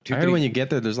I heard when you get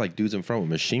there, there's like dudes in front with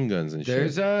machine guns and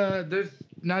shit. There's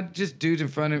not just dudes in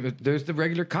front of it. There's the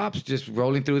regular cops just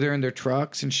rolling through there in their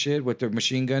trucks and shit with their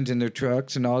machine guns in their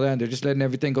trucks and all that. And they're just letting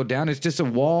everything go down. It's just a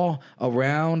wall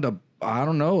around I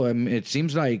don't know. I mean, it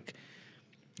seems like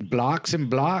blocks and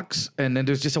blocks, and then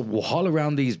there's just a wall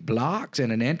around these blocks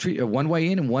and an entry, a one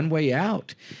way in and one way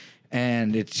out.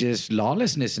 And it's just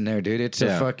lawlessness in there, dude. It's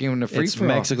a fucking free It's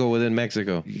Mexico within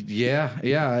Mexico. Yeah.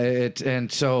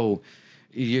 And so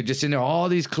you're just in there. All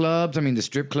these clubs. I mean, the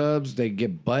strip clubs. They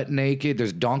get butt naked.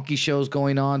 There's donkey shows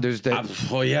going on. There's that.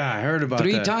 I heard about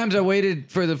Three that. times I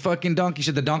waited for the fucking donkey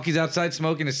show. The donkey's outside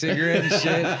smoking a cigarette and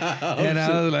shit. And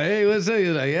I was like, "Hey, what's up?" He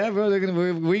was like, "Yeah, bro,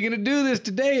 we're gonna do this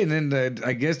today." And then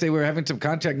I guess they were having some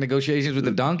contract negotiations with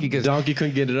the donkey because donkey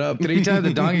couldn't get it up. 3 times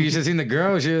the donkey. You should have seen the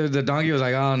girl. The donkey was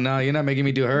like, "Oh no, you're not making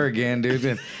me do her again, dude."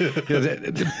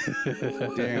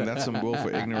 Damn, that's some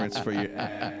willful ignorance for you.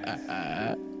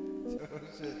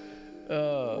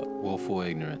 Willful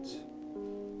ignorance.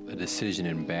 A decision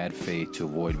in bad faith to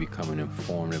avoid becoming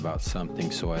informed about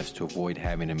something so as to avoid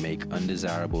having to make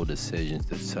undesirable decisions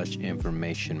that such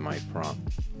information might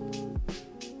prompt.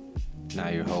 Now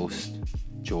your host,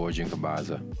 George and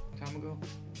Kabaza. Time ago,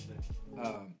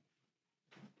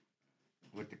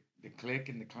 with the Click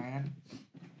and the Clan.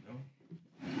 No.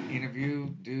 Interview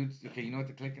dudes. Okay, you know what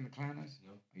the Click and the Clan is?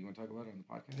 No. You want to talk about it on the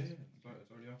podcast? Yeah,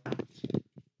 it's already off.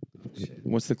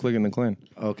 What's the Click in the Clan?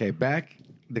 Okay, back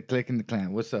the Click in the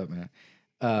Clan. What's up, man?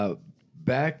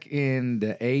 Back in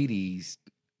the 80s,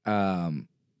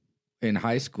 in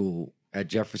high school, at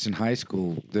Jefferson High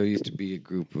School, there used to be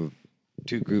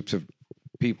two groups of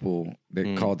people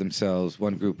that called themselves,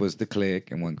 one group was the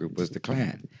Click and one group was the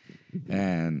Clan.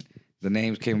 And the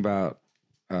names came about.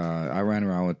 I ran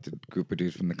around with the group of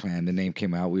dudes from the Clan. The name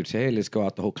came out. We would say, "Hey, let's go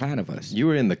out the whole clan of us." You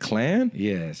were in the Clan?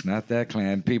 Yes, not that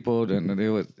Clan. People, it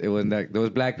wasn't that. There was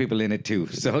black people in it too.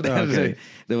 So there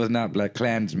was not black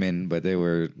Klansmen, but they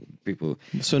were people.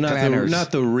 So not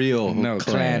the real Clan.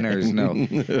 Clanners, no.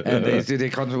 And they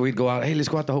called. We'd go out. Hey, let's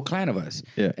go out the whole clan of us.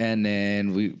 Yeah. And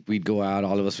then we'd go out,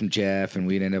 all of us from Jeff, and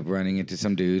we'd end up running into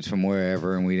some dudes from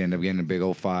wherever, and we'd end up getting in big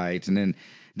old fights, and then.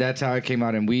 That's how it came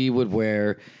out, and we would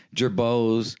wear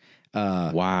Jerbo's,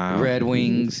 Red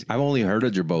Wings. I've only heard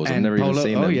of Jerbo's. I've never even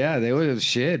seen them. Oh yeah, they were the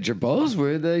shit. Jerbo's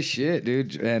were the shit,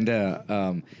 dude. And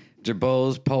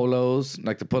Jerbo's polos,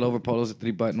 like the pullover polos, the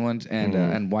 3-button ones,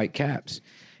 and white caps.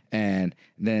 And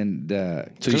then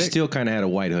you still kind of had a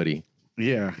white hoodie.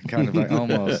 Yeah, kind of like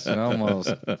almost.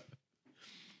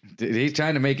 Dude, he's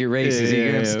trying to make it racist.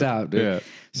 He can't stop, dude. Yeah.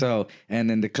 So, and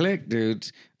then the Click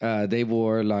dudes, they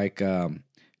wore like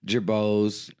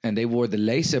Jerbo's, and they wore the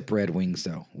lace-up Red Wings.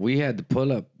 Though we had the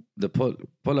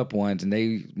pull-up ones,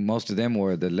 and most of them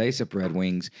wore the lace-up Red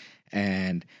Wings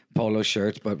and polo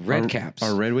shirts, but red caps.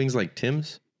 Are Red Wings like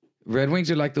Tim's? Red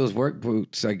Wings are like those work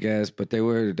boots, I guess, but they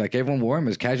were like everyone wore them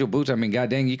as casual boots. I mean, god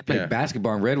dang, you could play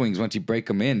basketball in Red Wings once you break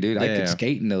them in, dude. I could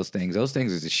skate in those things. Those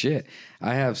things is the shit.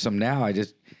 I have some now. I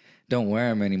just don't wear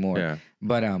them anymore. Yeah.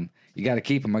 But you got to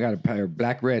keep them. I got a pair of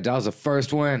black reds. I was the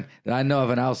first one that I know of,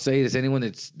 and I'll say this: anyone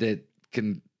that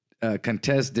can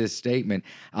contest this statement,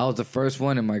 I was the first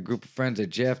one in my group of friends at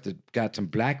Jeff that got some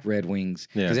black Red Wings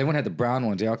because everyone had the brown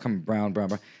ones. They all come brown,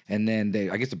 and then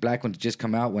I guess the black ones just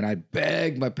come out when I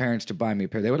begged my parents to buy me a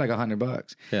pair. They were like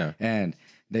 $100. Yeah, and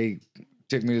they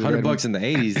took me to $100 in the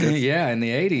 80s. Yeah, in the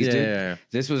 80s, dude. Yeah.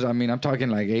 This was, I mean, I'm talking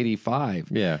like 85.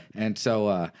 Yeah. And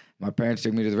so my parents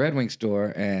took me to the Red Wing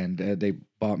store, and they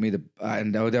bought me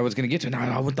and I was going to get to it. No,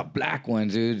 I want the black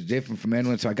ones, dude. Different from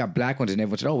anyone. So I got black ones, and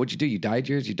everyone said, "Oh, what'd you do? You dyed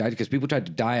yours? You dyed?" Because people tried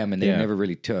to dye them, and they never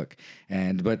really took.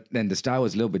 But then the style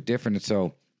was a little bit different, and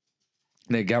so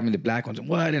they got me the black ones.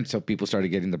 And so people started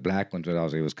getting the black ones, but I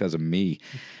was like, it was because of me.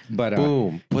 But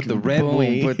boom, put the red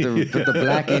wing, put the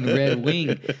black in Red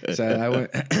Wing. So I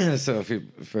went. So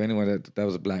for anyone that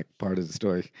was a black part of the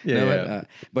story. Yeah.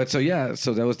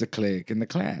 So that was the Click and the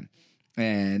Clan,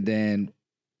 and then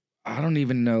I don't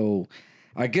even know.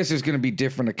 I guess there's going to be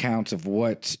different accounts of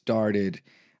what started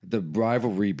the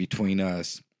rivalry between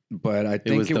us. But I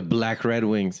think it was the Black Red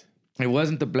Wings. It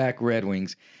wasn't the Black Red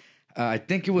Wings. I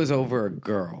think it was over a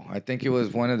girl. I think it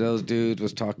was one of those dudes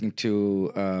was talking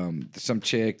to some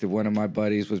chick that one of my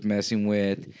buddies was messing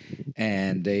with,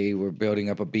 and they were building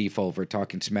up a beef over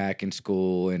talking smack in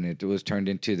school, and it was turned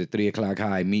into the 3 o'clock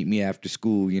high, meet me after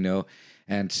school, you know.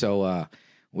 And so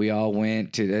we all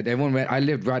went to, everyone went, I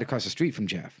lived right across the street from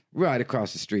Jeff, right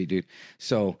across the street, dude.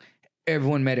 So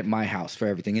everyone met at my house for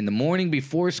everything. In the morning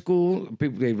before school,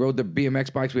 people, they rode their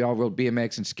BMX bikes. We all rode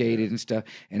BMX and skated and stuff.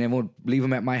 And then we'd leave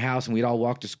them at my house, and we'd all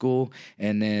walk to school.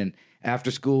 And then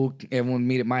after school, everyone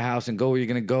meet at my house and go where you're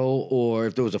going to go. Or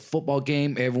if there was a football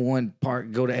game, everyone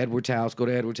go to Edward's house.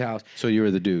 So you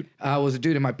were the dude. I was a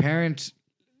dude, and my parents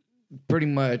pretty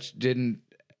much didn't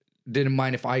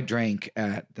mind if I drank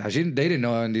at the house. They didn't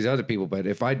know these other people, but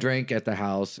if I drank at the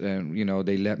house, and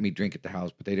they let me drink at the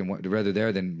house, but they didn't want rather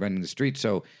there than running the street.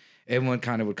 So everyone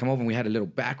kind of would come over, and we had a little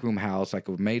backroom house, like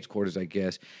a maid's quarters, I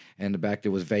guess, and the back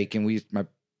there was vacant. My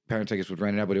parents, I guess, would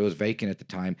rent it out, but it was vacant at the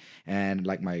time. And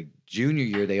like my junior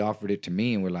year, they offered it to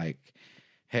me, and were like,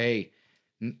 "Hey."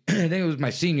 I think it was my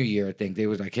senior year. I think they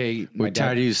was like, "Hey, we're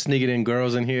tired of you sneaking in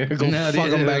girls in here. Go fuck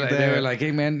them back there." They were like,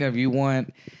 "Hey, man, if you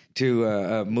want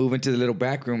to move into the little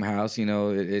backroom house,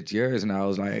 it's yours." And I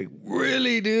was like,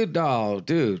 "Really, dude? Oh,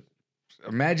 dude,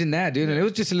 imagine that, dude." And it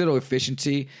was just a little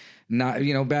efficiency, not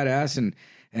badass.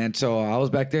 And so I was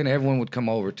back there, and everyone would come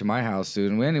over to my house,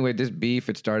 dude. And anyway, this beef,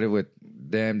 it started with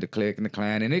them, the clique and the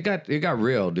clan, and it got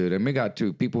real, dude. And it got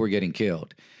to people were getting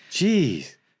killed.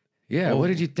 Jeez. Yeah, what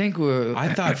did you think?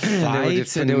 I thought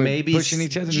fights and maybe pushing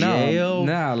each other. Jail.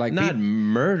 No, like not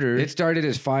murder. It started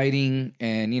as fighting,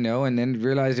 and and then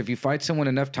realized if you fight someone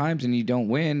enough times and you don't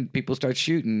win, people start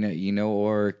shooting,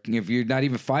 or if you're not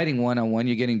even fighting one-on-one,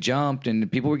 you're getting jumped, and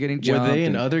people were getting jumped. Were they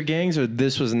in other gangs, or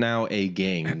this was now a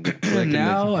gang?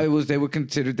 Now they were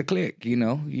considered the clique.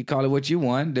 You call it what you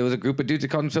want. There was a group of dudes that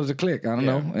called themselves a clique. I don't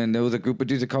know, and there was a group of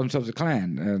dudes that called themselves a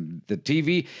clan. The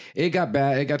TV, it got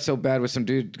bad. It got so bad with some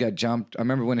dude got jumped. I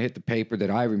remember when it hit the paper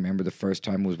that I remember the first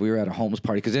time was we were at a Holmes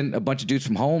party, because then a bunch of dudes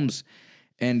from Holmes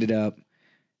ended up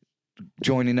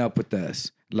joining up with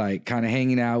us, like kind of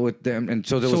hanging out with them. And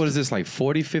so what is this, like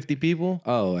 40, 50 people?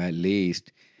 Oh, at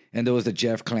least. And there was the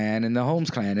Jeff clan and the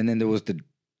Holmes clan. And then there was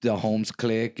the Holmes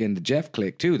clique and the Jeff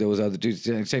clique too. There was other dudes,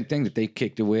 same thing that they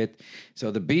kicked it with.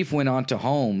 So the beef went on to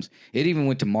Holmes. It even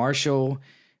went to Marshall.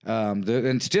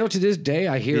 And still to this day,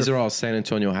 I hear these are all San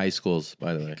Antonio high schools,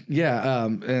 by the way. Yeah,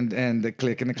 and the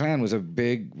clique and the clan was a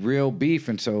big, real beef,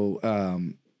 and so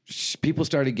people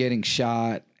started getting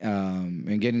shot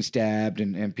and getting stabbed,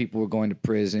 and people were going to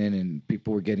prison, and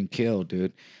people were getting killed,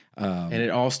 dude. And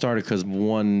it all started because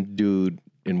one dude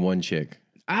and one chick.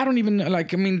 I don't even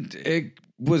it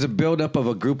was a buildup of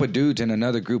a group of dudes and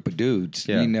another group of dudes.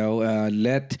 Yeah.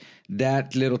 Let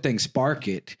that little thing spark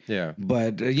it. Yeah.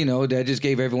 But that just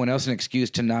gave everyone else an excuse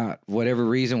to not, whatever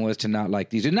reason was, to not like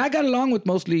these. And I got along with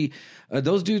mostly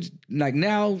those dudes. Like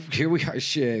now, here we are.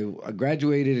 Shit, I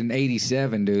graduated in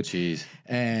 '87, dude. Jeez.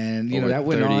 And over that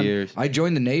went 30 on. years. I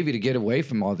joined the Navy to get away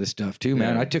from all this stuff too,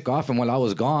 man. Yeah. I took off, and while I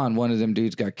was gone, one of them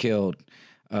dudes got killed.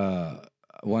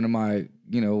 One of my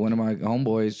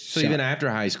homeboys. So even after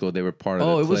high school, they were part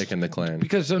of the clique and the clan.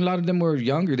 Because a lot of them were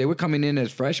younger. They were coming in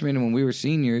as freshmen when we were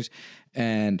seniors,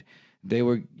 and they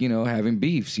were, having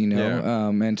beefs, Yeah.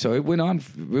 And so it went on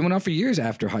for years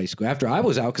after high school, after I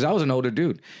was out, because I was an older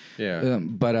dude. Yeah.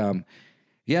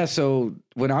 So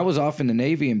when I was off in the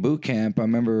Navy in boot camp, I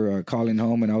remember calling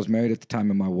home, and I was married at the time,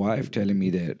 and my wife telling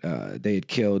me that they had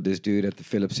killed this dude at the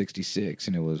Phillips 66,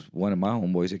 and it was one of my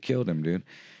homeboys that killed him, dude.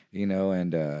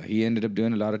 And he ended up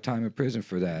doing a lot of time in prison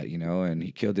for that, and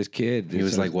he killed this kid. He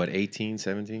was like, what, 18,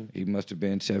 17? He must have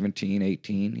been 17,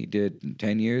 18. He did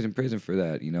 10 years in prison for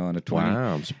that, on a 20.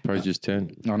 Wow, I'm surprised just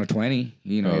 10. On a 20,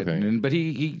 Okay. But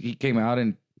he came out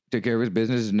and took care of his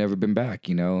business and never been back,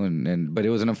 but it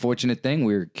was an unfortunate thing.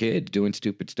 We were kids doing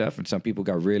stupid stuff, and some people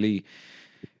got really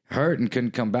hurt and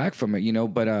couldn't come back from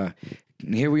it, but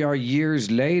here we are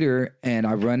years later, and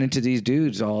I run into these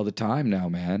dudes all the time now,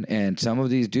 man. And some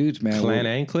of these dudes, man, Clan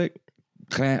and clique?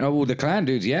 The clan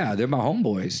dudes, yeah, they're my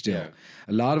homeboys still. Yeah.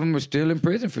 A lot of them are still in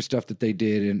prison for stuff that they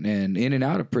did, and in and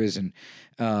out of prison.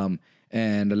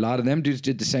 And a lot of them dudes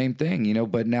did the same thing,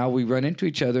 but now we run into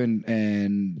each other,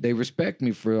 and they respect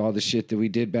me for all the shit that we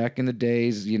did back in the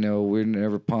days. We're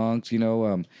never punks,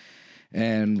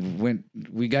 and when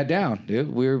we got down,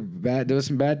 dude, we were bad. There was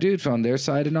some bad dudes on their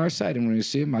side and our side, and when we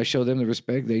see them, I show them the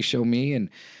respect, they show me, and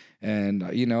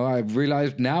I've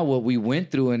realized now what we went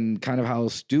through and kind of how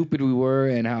stupid we were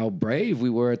and how brave we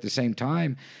were at the same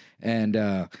time, and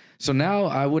so now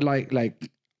I would like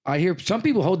I hear some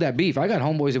people hold that beef. I got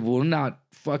homeboys that will not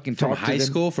fucking talk to them. From high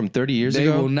school, from 30 years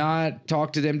ago? ago? Will not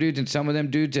talk to them dudes, and some of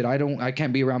them dudes that I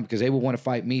can't be around because they will want to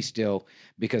fight me still,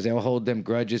 because they'll hold them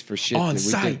grudges for shit. On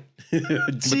site.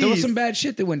 But there was some bad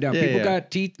shit that went down. Yeah, People yeah.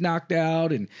 got teeth knocked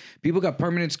out, and people got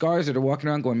permanent scars that are walking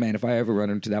around going, man, if I ever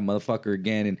run into that motherfucker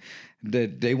again, and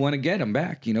they want to get him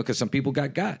back, because some people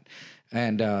got.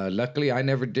 And luckily I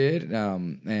never did.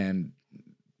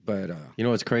 But you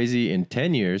know what's crazy? In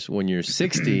 10 years, when you're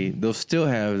 60, they'll still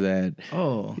have that.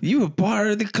 Oh, you were part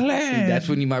of the clan. That's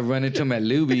when you might run into them at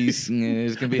Luby's.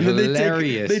 It's gonna be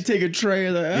hilarious. They take a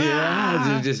tray.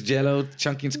 Like, just Jello,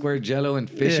 chunking square Jello and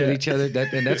fish at each other.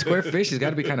 That square fish has got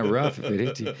to be kind of rough if it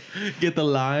hits you. Get the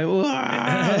lime.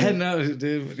 No,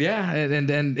 dude. Yeah,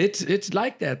 and it's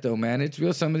like that though, man. It's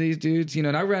real. Some of these dudes, you know,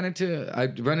 and I run into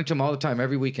them all the time,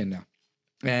 every weekend now,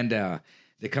 and.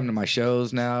 They come to my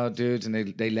shows now, dudes, and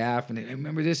they laugh and they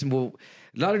remember this. And a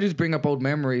lot of dudes bring up old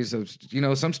memories of, you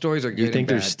know, some stories are good. You think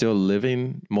they're still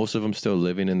living? Most of them still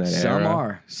living in that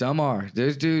era? Some are.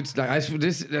 There's dudes like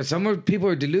some people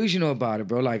are delusional about it,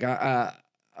 bro. Like a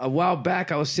while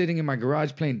back, I was sitting in my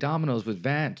garage playing dominoes with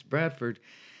Vance Bradford.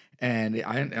 And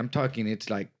I'm talking,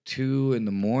 it's like 2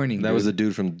 a.m. That was the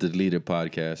dude from the Deleted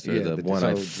Podcast. Or the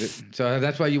one so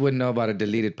that's why you wouldn't know about a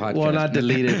Deleted Podcast. Well, not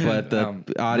deleted, but the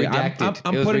audio. Redacted.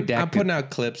 I'm putting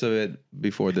out clips of it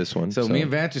before this one. So me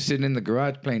and Vance are sitting in the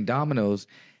garage playing dominoes,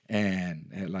 and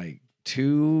at like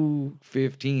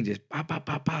 2:15, just pop, pop,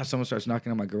 pop, pop, someone starts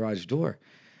knocking on my garage door.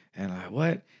 And I'm like,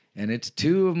 what? And it's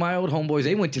 2 of my old homeboys.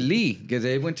 They went to Lee because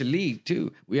they went to Lee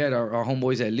too. We had our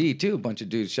homeboys at Lee too. A bunch of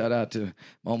dudes. Shout out to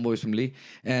my homeboys from Lee.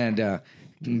 And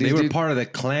they were part of the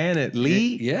clan at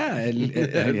Lee. Yeah,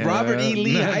 Robert E.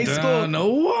 Lee High School. No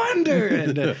wonder.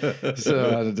 And,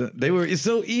 so they were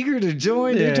so eager to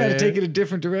join. They tried to take it a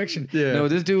different direction. Yeah. No,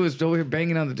 this dude was over here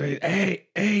banging on the door.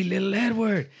 Hey, little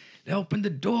Edward, they opened the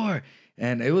door,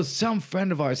 and it was some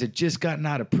friend of ours had just gotten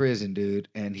out of prison, dude,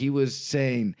 and he was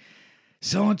saying,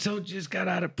 so-and-so just got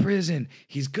out of prison.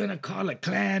 He's gonna call a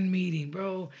clan meeting,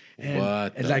 bro.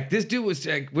 And like this dude was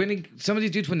like, some of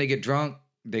these dudes, when they get drunk,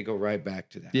 they go right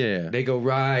back to that. Yeah. They go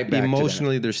right back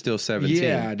emotionally, to that. They're still 17.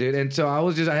 Yeah, dude. And so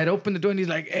I had opened the door and he's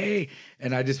like, hey.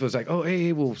 And I just was like, oh,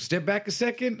 hey, well, step back a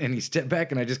second. And he stepped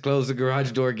back and I just closed the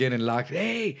garage door again and locked it.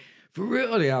 Hey, for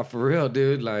real? Yeah, for real,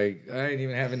 dude. Like, I ain't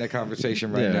even having that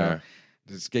conversation right now.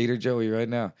 The Skater Joey right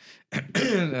now.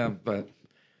 But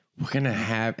we're gonna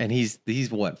have, and he's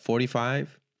what,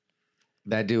 45?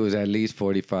 That dude was at least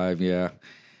 45, yeah.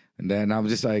 And then I'm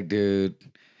just like, dude,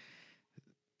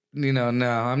 you know, no,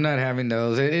 I'm not having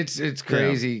those. It's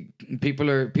crazy. Yeah. People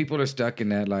are stuck in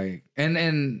that, like,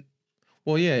 and.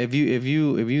 Well, yeah, if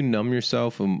you numb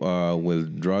yourself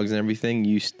with drugs and everything,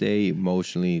 you stay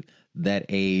emotionally that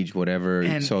age, whatever.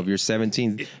 And so if you're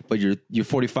 17, but you're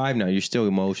 45 now, you're still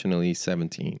emotionally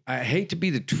 17. I hate to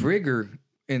be the trigger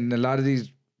in a lot of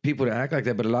these people to act like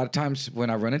that, but a lot of times when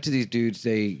I run into these dudes,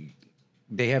 they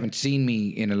haven't seen me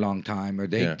in a long time, or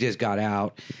they just got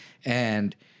out,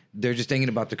 and they're just thinking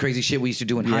about the crazy shit we used to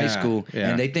do in high school,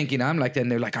 and they thinking I'm like that,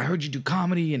 and they're like, I heard you do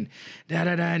comedy and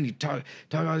and you talk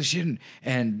all this shit,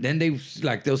 and then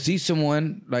they'll see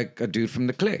someone like a dude from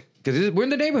the clique. Because we're in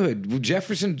the neighborhood.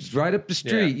 Jefferson's right up the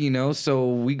street, you know,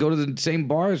 so we go to the same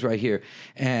bars right here.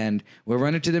 And we're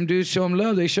running to them dudes, show them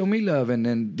love. They show me love. And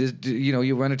then, this, you know,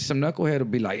 you run into some knucklehead who'll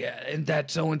be like, yeah, isn't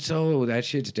that so-and-so? That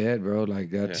shit's dead, bro.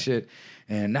 Like, that shit.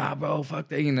 And nah, bro, fuck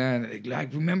that. You know,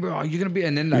 like, remember, you're going to be,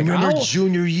 and then like, remember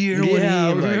junior year? Yeah,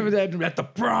 I remember that at the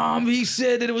prom. He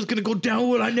said that it was going to go down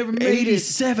well. I never made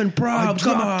 87 prom. I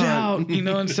dropped out, you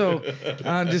know, and so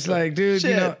I'm just like, dude,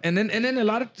 you know, and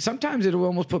then sometimes it'll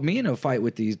almost put me in a fight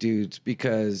with these dudes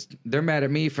because they're mad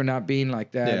at me for not being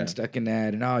like that and stuck in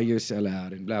that, and you're a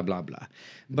sellout and blah, blah, blah.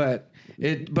 But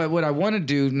what I want to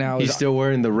do now is... He's still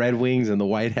wearing the Red Wings and the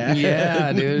white hat.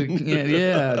 Yeah, dude.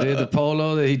 Yeah, dude. The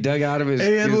polo that he dug out of his...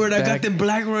 Hey, Edward, I got them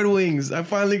black Red Wings. I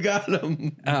finally got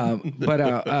them.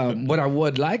 But what I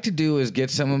would like to do is get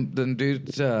some of the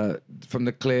dudes from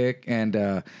the clique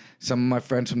and some of my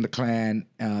friends from the clan.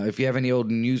 If you have any old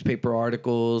newspaper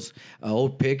articles,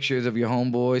 old pictures of your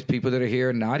homeboys, people that are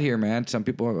here and not here, man. Some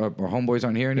people, our homeboys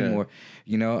aren't here anymore.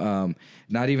 You know,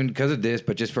 not even because of this,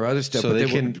 but just for other stuff. So they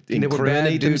can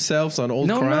incriminate themselves on old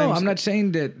crimes? No, I'm not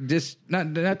saying that this,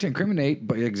 not to incriminate,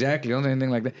 but exactly, don't say anything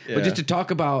like that. Yeah. But just to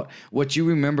talk about what you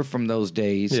remember from those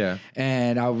days. Yeah.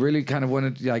 And I really kind of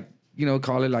wanted to, like, you know,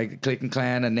 call it like Clique and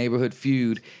Clan, a neighborhood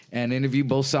feud, and interview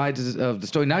both sides of the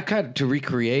story. Not kind of to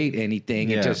recreate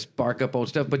anything and just spark up old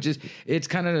stuff, but just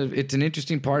it's an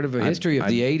interesting part of a history of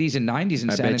the 80s and 90s in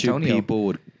San Antonio. I bet you people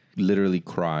would literally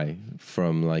cry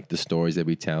from like the stories they'd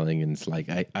be telling, and it's like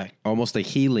I almost a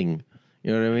healing.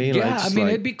 You know what I mean? Yeah, like, I mean,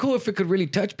 it'd be cool if it could really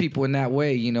touch people in that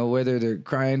way, you know, whether they're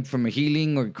crying from a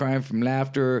healing or crying from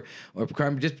laughter or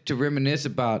crying just to reminisce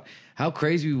about how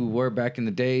crazy we were back in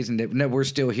the days and that we're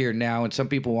still here now and some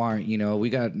people aren't, you know.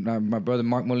 We got my brother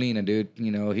Mark Molina, dude,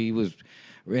 you know, he was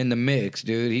in the mix,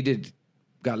 dude. He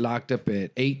got locked up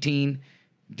at 18,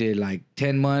 did like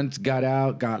 10 months, got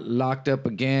out, got locked up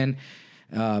again.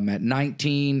 at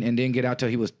 19 and didn't get out till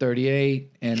he was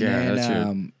 38, and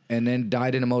then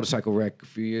died in a motorcycle wreck a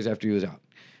few years after he was out.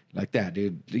 Like that,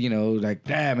 dude. You know, like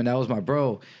damn, and that was my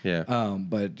bro. Yeah.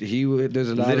 But there's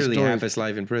a lot literally of stories. half his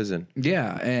life in prison.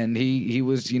 Yeah, and he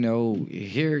was, you know,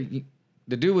 here.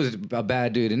 The dude was a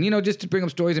bad dude, and you know, just to bring up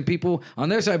stories, and people on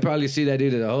their side probably see that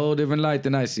dude in a whole different light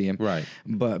than I see him, right?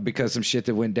 But because some shit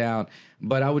that went down,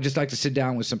 but I would just like to sit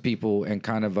down with some people and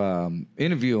kind of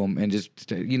interview them and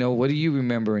just, you know, what do you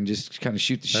remember, and just kind of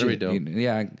shoot the shit.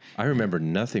 Yeah, I remember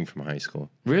nothing from high school.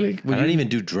 Really? I didn't even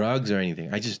do drugs or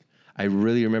anything. I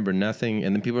really remember nothing.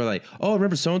 And then people are like, "Oh, I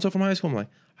remember so and so from high school." I'm like,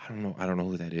 I don't know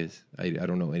who that is. I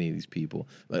don't know any of these people.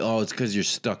 Like, oh, it's because you're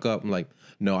stuck up. I'm like,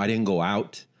 no, I didn't go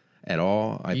out at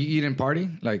all. You didn't party?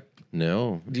 Like,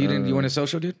 no. You weren't a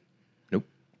social dude? Nope.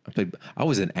 I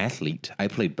was an athlete. I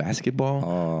played basketball.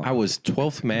 Oh. I was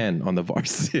 12th man on the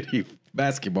varsity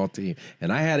basketball team,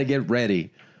 and I had to get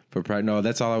ready for pride. No,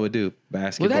 that's all I would do.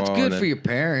 Basketball. Well, that's good for your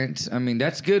parents. I mean,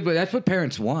 that's good, but that's what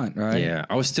parents want, right? Yeah.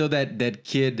 I was still that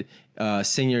kid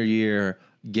senior year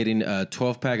getting a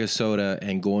 12-pack of soda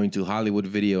and going to Hollywood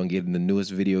Video and getting the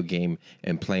newest video game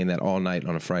and playing that all night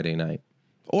on a Friday night.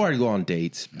 Or I'd go on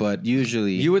dates, but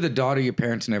usually... You were the daughter your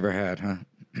parents never had,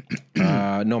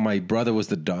 huh? No, my brother was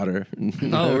the daughter.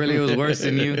 Oh, really? It was worse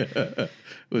than you?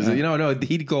 No,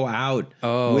 he'd go out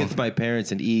with my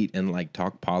parents and eat and like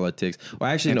talk politics. Well,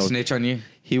 actually, no. Snitch on you?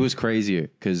 He was crazier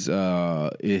because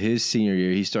his senior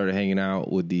year, he started hanging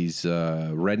out with these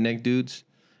redneck dudes,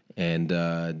 and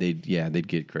they'd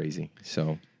get crazy.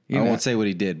 So I won't say what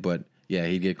he did, but... Yeah,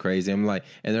 he'd get crazy. I'm like,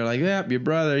 and they're like, yeah, your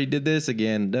brother, he did this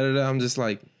again. Da, da, da. I'm just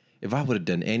like, if I would have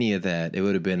done any of that, it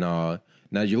would have been, now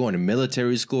you're going to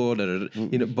military school. Da, da, da.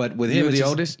 You know, but with him, you were the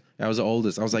oldest? I was the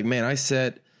oldest. I was like, man, I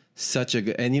set such a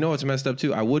good, and you know what's messed up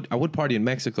too? I would party in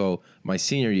Mexico my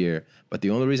senior year, but the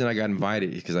only reason I got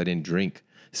invited is because I didn't drink.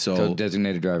 So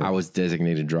designated driver. I was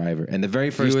designated driver, and the very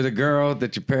first you were the girl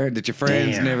that your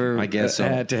friends never I guess so.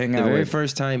 had to hang out with. The very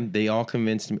first time they all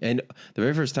convinced me, and the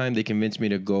very first time they convinced me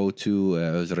to go to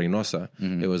it was Reynosa.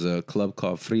 Mm-hmm. It was a club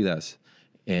called Frida's.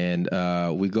 And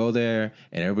we go there,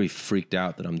 and everybody freaked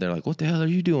out that I'm there. Like, what the hell are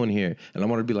you doing here? And I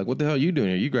wanted to be like, what the hell are you doing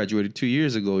here? You graduated 2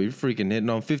 years ago. You're freaking hitting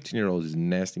on 15-year-olds,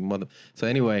 nasty mother. So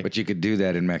anyway. But you could do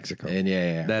that in Mexico. And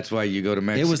yeah. That's why you go to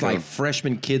Mexico. It was like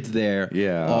freshman kids there.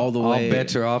 Yeah. All the way. All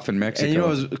bets are off in Mexico. And you know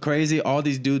what was crazy? All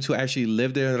these dudes who actually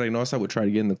lived there in Reynosa would try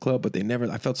to get in the club, but they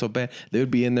never, I felt so bad. They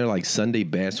would be in there like Sunday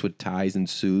best with ties and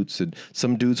suits, and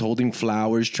some dudes holding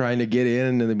flowers trying to get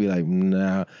in, and they'd be like,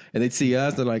 nah. And they'd see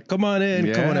us, they're like, come on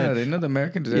in, come on in. They know the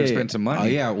Americans there spend some money. Oh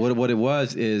yeah, what it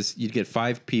was is you'd get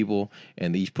 5 people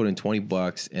and they each put in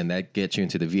 $20, and that gets you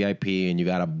into the VIP, and you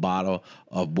got a bottle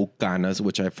of Bucanas,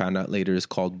 which I found out later is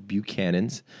called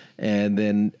Buchanan's, and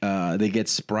then they get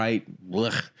Sprite,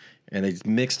 and they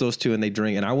mix those two and they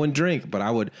drink. And I wouldn't drink, but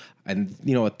I would. And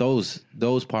you know, at those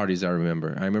parties, I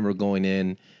remember going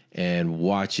in and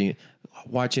watching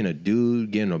a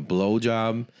dude getting a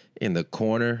blowjob in the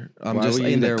corner. Why were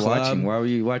you there watching? Why were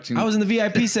you watching? I was in the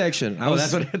VIP section.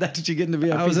 That's what you get in the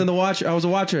VIP. I was a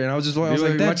watcher, and I was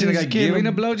like, that watching a guy giving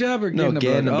a blowjob or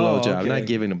getting a blowjob? Not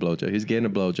giving a blowjob. He's getting a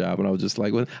blowjob, and I was just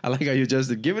like, well, I like how you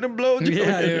adjusted giving a blowjob.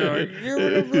 Yeah,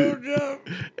 giving a blowjob.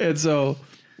 And so,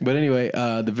 but anyway,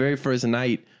 the very first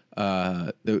night.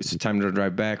 It's time to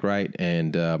drive back, right?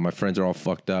 And my friends are all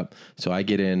fucked up. So I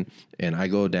get in and I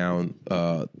go down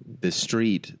this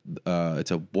street.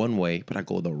 It's a one-way, but I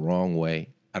go the wrong way.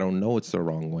 I don't know it's the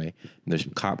wrong way. And there's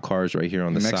cop cars right here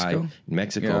on the side. In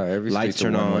Mexico. Yeah, every lights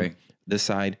turn on. Way. This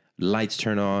side, lights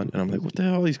turn on. And I'm like, what the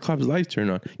hell are these cops' lights turn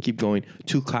on? Keep going.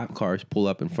 2 cop cars pull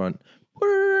up in front.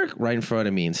 Right in front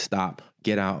of me and stop.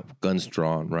 Get out. Guns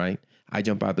drawn, right? I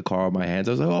jump out the car with my hands.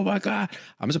 I was like, oh, my God.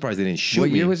 I'm surprised they didn't shoot me.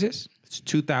 What year was this? It's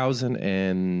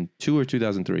 2002 or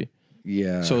 2003.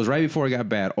 Yeah. So it was right before it got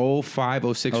bad.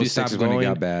 05, 06, we stopped going. When it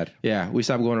got bad. Yeah, we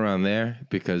stopped going around there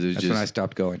because it was That's when I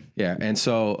stopped going. Yeah, and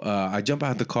so I jump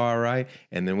out the car, right?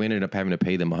 And then we ended up having to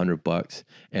pay them $100.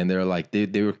 And they're like, they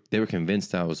were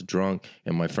convinced I was drunk.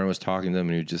 And my friend was talking to them,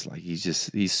 and he was just like,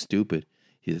 he's stupid.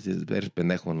 He's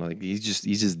pendejo. Like, he's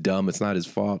just dumb. It's not his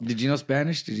fault. Did you know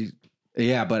Spanish?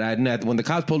 Yeah, but when the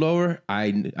cops pulled over,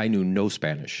 I knew no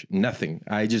Spanish, nothing.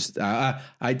 I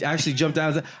actually jumped out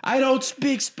and said, I don't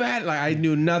speak Spanish. Like, I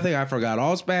knew nothing. I forgot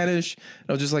all Spanish.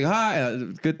 I was just like, hi.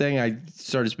 Good thing I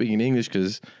started speaking English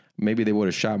because maybe they would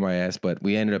have shot my ass. But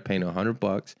we ended up paying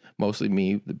 $100, mostly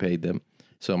me that paid them.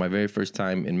 So my very first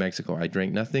time in Mexico, I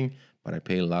drank nothing, but I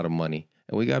paid a lot of money.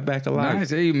 And we got back alive.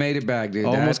 Nice. You made it back, dude.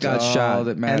 Almost got shot.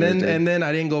 That matters, and then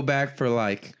I didn't go back for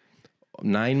like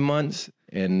 9 months.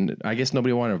 and I guess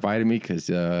nobody wanted to invite me because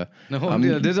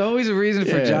there's always a reason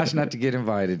for Josh not to get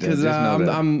invited. Because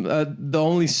I'm the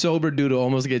only sober dude to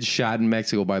almost get shot in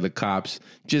Mexico by the cops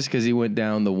just because he went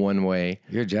down the one way.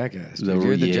 You're a jackass.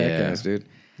 You're the jackass, dude.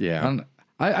 Yeah.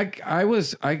 I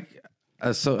guess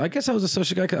I was a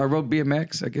social guy. 'Cause I rode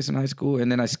BMX, I guess, in high school,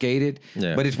 and then I skated.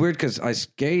 Yeah. But it's weird because I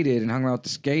skated and hung around with the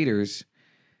skaters,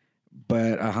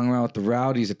 but I hung around with the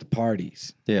rowdies at the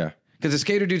parties. Yeah. Because the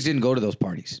skater dudes didn't go to those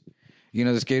parties. You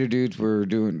know, the skater dudes were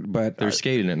doing, but They're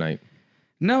skating at night.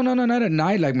 No, not at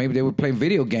night. Like maybe they were playing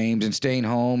video games and staying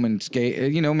home and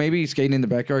skate. You know, maybe skating in the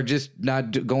backyard, just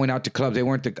not going out to clubs. They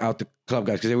weren't out the club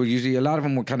guys because they were usually a lot of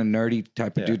them were kind of nerdy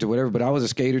type of dudes or whatever. But I was a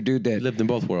skater dude that lived in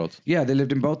both worlds. Yeah, they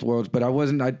lived in both worlds. But I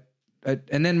wasn't.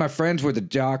 And then my friends were the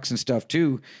jocks and stuff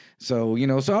too. So you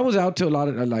know, so I was out to a lot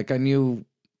of I knew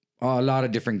a lot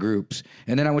of different groups.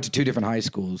 And then I went to 2 different high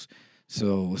schools.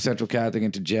 So Central Catholic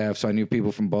into Jeff, so I knew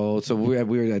people from both. So we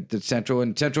were at the Central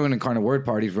and Incarnate Word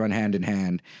parties run hand in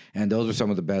hand, and those were some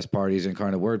of the best parties,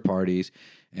 Incarnate Word parties.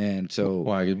 And so,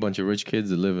 why a bunch of rich kids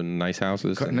that live in nice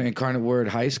houses? Incarnate Word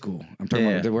High School. I'm talking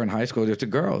about they were in high school. There's the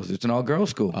girls. It's an all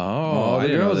girls school. Oh, all the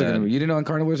girls are going to be. You didn't know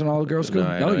Incarnate Word's an all girls school?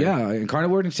 No, yeah, Incarnate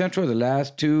Word and Central are the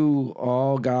last 2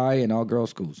 all guy and all girl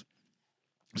schools.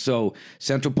 So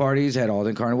Central parties had all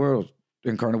the Incarnate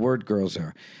Word girls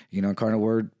there. You know, Incarnate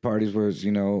Word parties was,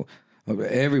 you know,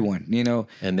 everyone, you know.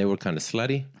 And they were kind of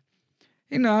slutty?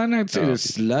 You know, I'm not saying they're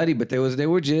slutty, but they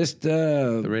were just...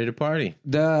 They're ready to party.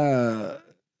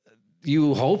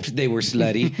 You hoped they were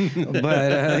slutty,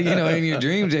 but, you know, in your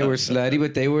dreams they were slutty,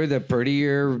 but they were the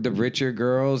prettier, the richer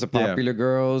girls, the popular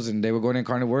girls, and they were going to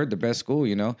Incarnate Word, the best school,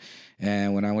 you know.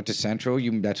 And when I went to Central,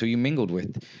 that's who you mingled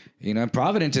with. You know, and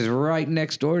Providence is right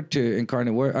next door to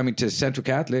Incarnate Word. I mean, to Central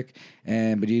Catholic,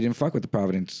 but you didn't fuck with the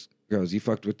Providence girls. You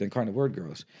fucked with the Incarnate Word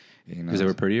girls. You know, because they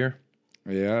were prettier.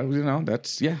 Yeah, you know,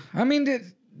 I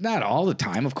mean, not all the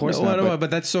time, of course. No,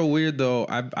 but that's so weird, though.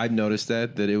 I've noticed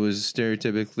that it was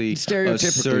stereotypically a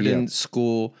certain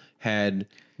school had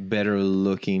better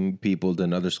looking people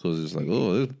than other schools. It's like,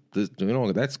 oh, we don't look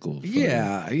at that school.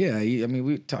 Yeah. I mean,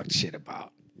 we talked shit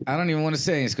about. I don't even want to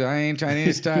say it because I ain't trying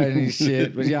to start any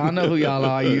shit. But y'all know who y'all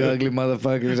are, you ugly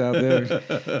motherfuckers out there.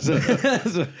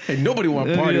 Hey, nobody want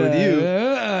to party with you.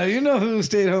 You know who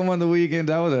stayed home on the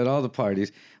weekends? I was at all the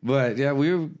parties. But yeah,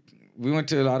 we went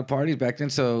to a lot of parties back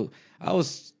then. So I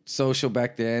was social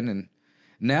back then. And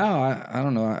now, I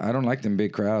don't know. I don't like them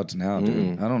big crowds now,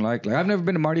 dude. I don't like I've never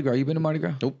been to Mardi Gras. You been to Mardi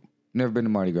Gras? Nope. Never been to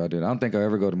Mardi Gras, dude. I don't think I'll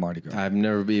ever go to Mardi Gras. I've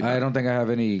never been. I don't think I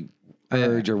have any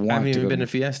urge or want to. I haven't even been to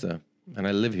Fiesta. And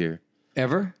I live here.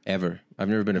 Ever? I've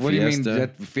never been to Fiesta. What do you mean?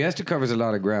 That Fiesta covers a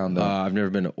lot of ground, though. I've never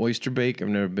been to Oyster Bake. I've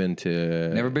never been to...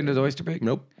 Never been to the Oyster Bake?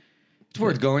 Nope. It's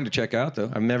worth going to check out, though.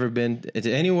 I've never been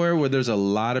to anywhere where there's a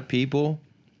lot of people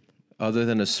other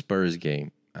than a Spurs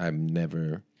game. I've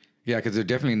never... Yeah, because they're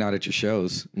definitely not at your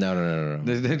shows. No.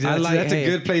 That's a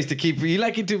good place to keep. You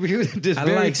like it to be just I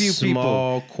very like few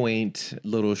small, quaint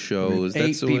little shows.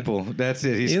 8 people. That's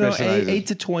it. He specializes. 8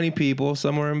 to 20 people,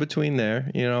 somewhere in between there.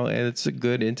 You know, and it's a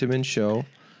good, intimate show.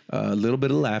 A little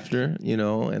bit of laughter, you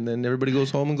know, and then everybody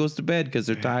goes home and goes to bed because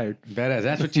they're tired. Badass.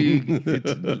 That's what you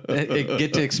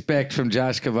get to expect from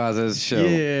Josh Cavazza's show.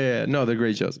 Yeah. No, they're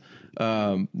great shows.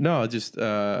 No, just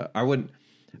I wouldn't.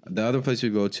 The other place we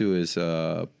go to is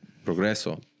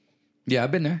Progreso. Yeah,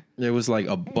 I've been there. There was like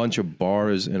a bunch of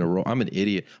bars in a row. I'm an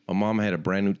idiot. My mom had a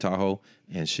brand new Tahoe,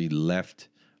 and she left.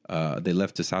 They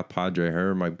left to South Padre,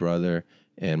 her, my brother,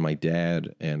 and my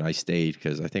dad, and I stayed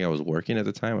because I think I was working at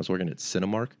the time. I was working at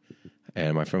Cinemark,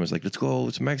 and my friend was like, let's go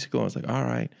to Mexico. I was like, all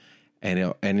right.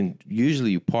 And usually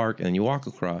you park and you walk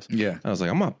across. Yeah. I was like,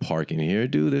 I'm not parking here,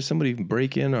 dude. There's somebody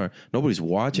breaking or nobody's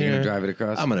watching. You're going to drive it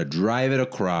across? I'm going to drive it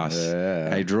across. Yeah.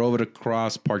 I drove it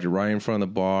across, parked it right in front of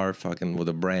the bar, fucking with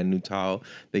a brand new Tahoe.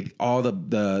 All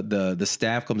the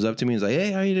staff comes up to me and is like,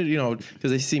 hey, how you doing? You know, because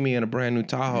they see me in a brand new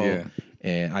Tahoe. Yeah.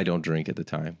 And I don't drink at the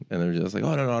time. And they're just like,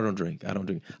 oh, no, I don't drink.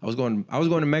 I was going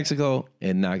to Mexico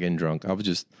and not getting drunk. I was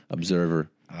just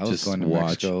observer. I was going to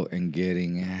Mexico and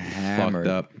getting hammered. Fucked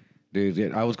up.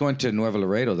 Dude, I was going to Nuevo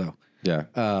Laredo, though. Yeah.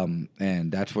 And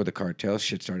that's where the cartel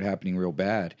shit started happening real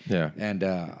bad. Yeah. And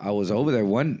I was over there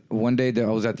one day that I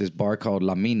was at this bar called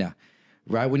La Mina.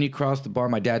 Right when you cross the bar,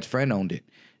 my dad's friend owned it.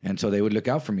 And so they would look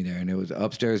out for me there. And it was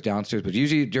upstairs, downstairs. But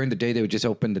usually during the day, they would just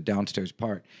open the downstairs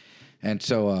part. And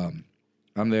so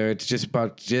I'm there. It's just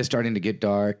starting to get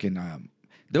dark. And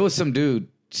there was some dude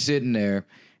sitting there.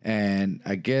 And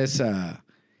I guess...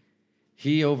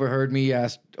 he overheard me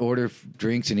order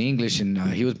drinks in English, and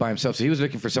he was by himself, so he was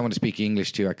looking for someone to speak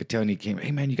English to. I could tell, and he came, hey,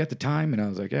 man, you got the time? And I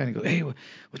was like, yeah. And he goes, hey,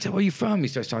 what's up? Where you from? He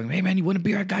starts talking, hey, man, you want a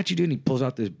beer? I got you, dude. And he pulls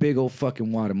out this big old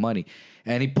fucking wad of money.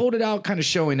 And he pulled it out kind of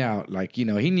showing out, like, he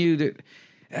knew that,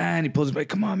 and he pulls it back,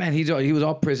 come on, man. He was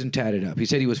all prison tatted up. He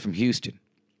said he was from Houston.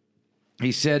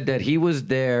 He said that he was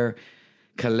there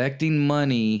collecting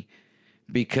money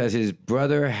because his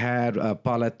brother had a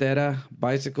paletera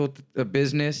bicycle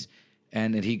business,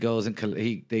 and then he goes and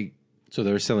So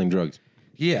they were selling drugs.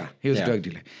 Yeah, he was a drug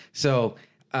dealer. So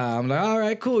I'm like, all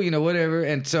right, cool, whatever.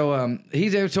 And so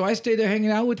he's there. So I stayed there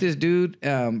hanging out with this dude,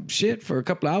 for a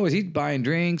couple of hours. He's buying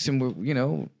drinks, and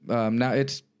we're, now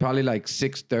it's probably like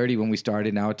 6:30 when we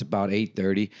started. Now it's about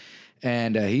 8:30.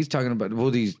 And he's talking about,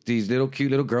 these little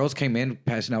cute little girls came in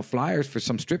passing out flyers for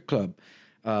some strip club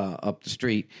up the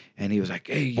street. And he was like,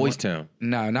 hey. Boys Town.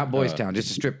 No, not Boys Town, just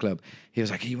a strip club. He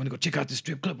was like, hey, you want to go check out the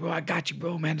strip club, bro? I got you,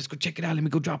 bro, man. Let's go check it out. Let me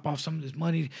go drop off some of this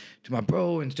money to my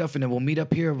bro and stuff. And then we'll meet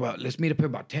up here. Let's meet up here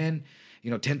about 10,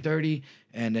 10:30.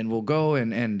 And then we'll go.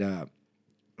 And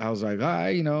I was like, all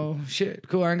right, shit,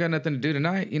 cool. I ain't got nothing to do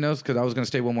tonight, because I was going to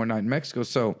stay one more night in Mexico.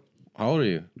 So. How old are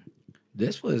you?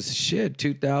 This was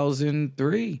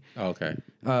 2003. Oh, okay.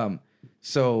 About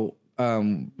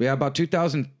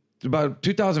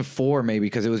 2004 maybe,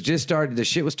 because it was just started. The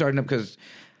shit was starting up because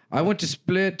I went to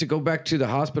Split to go back to the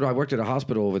hospital. I worked at a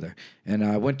hospital over there, and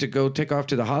I went to go take off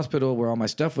to the hospital where all my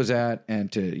stuff was at,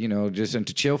 and to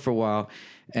to chill for a while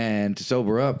and to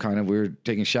sober up. Kind of, we were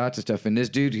taking shots and stuff. And this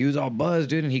dude, he was all buzzed,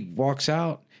 dude, and he walks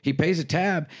out. He pays a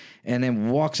tab and then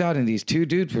walks out, and these two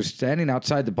dudes were standing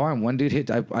outside the bar, and one dude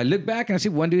hit. I look back and I see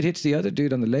one dude hits the other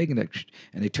dude on the leg, and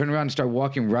they turn around and start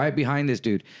walking right behind this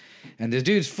dude. And this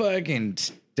dude's fucking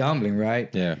stumbling,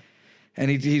 right? Yeah. And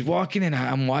he's walking, and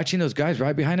I'm watching those guys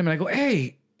right behind him, and I go,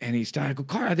 hey. And he started, I go,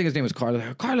 I think his name was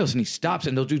Carlos, and he stops,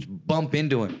 and those dudes bump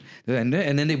into him. And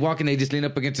then they walk, and they just lean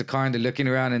up against the car, and they're looking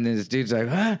around, and then this dude's like,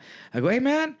 huh? I go, hey,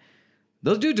 man,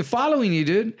 those dudes are following you,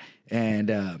 dude. And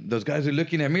those guys are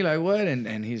looking at me like, what?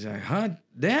 And he's like, huh,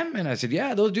 them? And I said,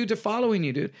 yeah, those dudes are following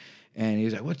you, dude. And he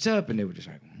was like, what's up? And they were just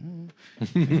like, and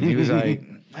he was like,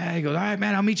 he goes, all right,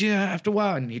 man, I'll meet you after a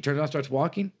while. And he turns around, starts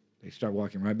walking. They start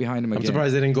walking right behind him again. I'm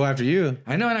surprised they didn't go after you.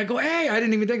 I know. And I go, hey, I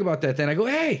didn't even think about that then. I go,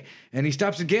 hey. And he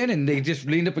stops again, and they just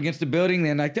leaned up against the building.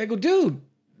 And I go, dude,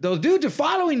 those dudes are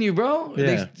following you, bro.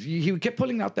 Yeah. He kept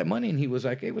pulling out that money, and he was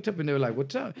like, hey, what's up? And they were like,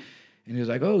 what's up? And he was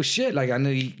like, oh, shit. Like, I knew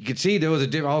you could see there was a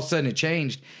difference. All of a sudden, it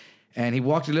changed. And he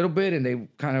walked a little bit, and they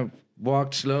kind of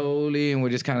walked slowly, and were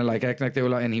just kind of like acting like they were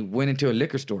like, and he went into a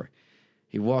liquor store.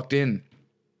 He walked in.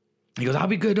 He goes, I'll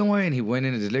be good, don't worry. And he went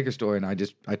into his liquor store, and I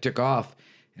took off,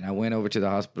 and I went over to the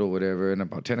hospital, whatever. And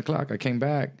about 10 o'clock, I came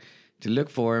back to look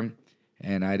for him,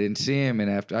 and I didn't see him. And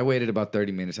after I waited about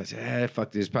 30 minutes, I said,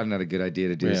 fuck this. It's probably not a good idea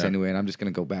to do this anyway, and I'm just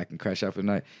going to go back and crash out for the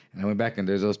night. And I went back, and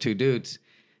there's those two dudes.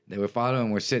 They were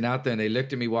following, we're sitting out there, and they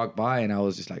looked at me walk by, and I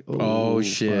was just like, oh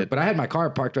shit. Fuck. But I had my car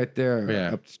parked right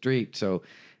there up the street, so,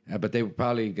 but they were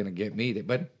probably going to get me.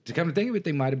 But to come to think of it,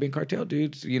 they might have been cartel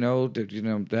dudes,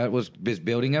 that was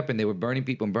building up, and they were burning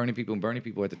people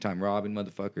at the time, robbing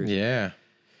motherfuckers. Yeah.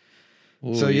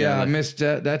 Ooh, so, I missed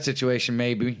that situation,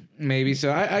 maybe.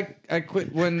 So I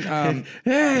quit when...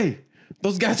 hey!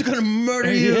 Those guys are going to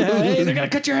murder you. Hey, they're going to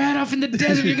cut your head off in the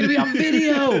desert. You're going to be on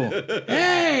video.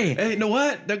 Hey, you know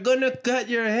what? They're going to cut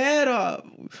your head off.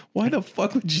 Why the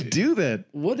fuck would you do that?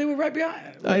 Well, they were right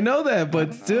behind. I know that,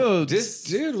 but still. Dude,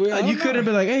 you could have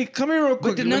been like, hey, come here real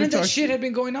quick. But none of that shit had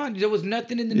been going on. There was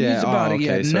nothing in the news about it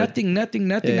yet. So nothing. Yeah,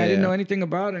 I didn't know anything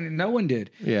about it, and no one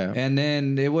did. Yeah. And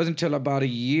then it wasn't until about a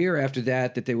year after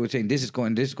that they were saying, this is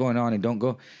going on, and don't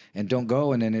go. And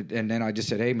then I just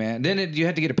said, hey, man. Then you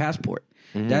had to get a passport.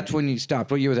 Mm-hmm. That's when you stopped.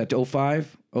 What year was that?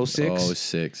 05? 06?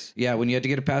 06. Yeah, when you had to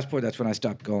get a passport, that's when I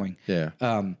stopped going. Yeah.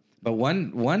 But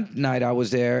one night I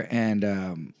was there,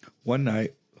 and one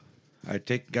night I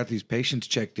got these patients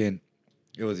checked in.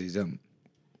 It was these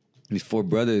four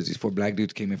brothers, these four black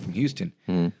dudes came in from Houston,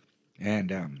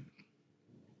 and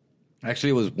actually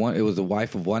it was the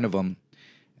wife of one of them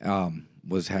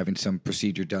was having some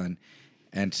procedure done,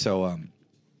 and so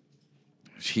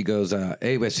she goes,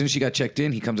 hey, as soon as she got checked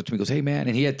in, he comes up to me and goes, hey, man.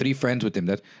 And he had 3 friends with him.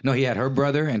 He had her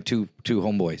brother and two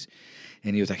homeboys.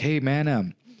 And he was like, hey, man,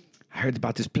 I heard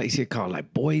about this place here called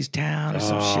like Boys Town or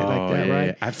some shit like that,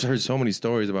 right? I've heard so many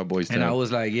stories about Boys Town. And I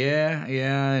was like, yeah.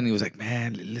 And he was like,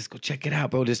 man, let's go check it out,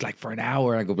 bro. Just like for an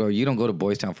hour. I go, bro, you don't go to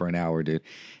Boys Town for an hour, dude.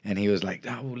 And he was like,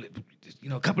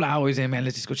 a couple of hours in, man,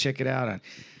 let's just go check it out. And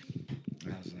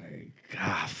I was like,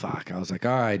 fuck. I was like,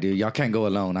 all right, dude, y'all can't go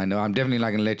alone. I know I'm definitely not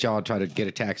going to let y'all try to get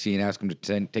a taxi and ask them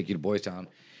to take you to Boys Town.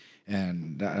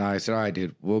 And I said, all right,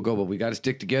 dude, we'll go, but we got to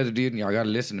stick together, dude. And y'all got to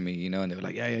listen to me, you know? And they were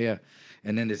like, yeah.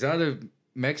 And then this other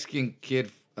Mexican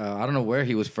kid, I don't know where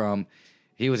he was from.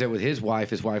 He was there with his wife.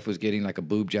 His wife was getting like a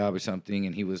boob job or something.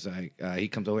 And he was like, he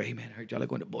comes over, hey, man, I heard y'all are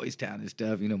going to Boys Town and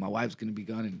stuff. You know, my wife's going to be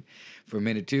gone for a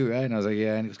minute too, right? And I was like,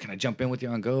 yeah. And he goes, can I jump in with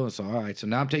you and go? So, all right. So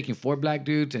now I'm taking 4 black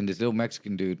dudes and this little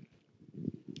Mexican dude.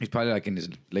 He's probably like in his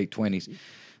late 20s.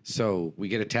 So we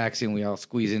get a taxi and we all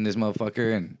squeeze in this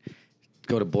motherfucker and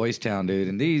go to Boys Town, dude.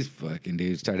 And these fucking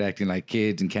dudes start acting like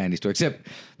kids in candy store. Except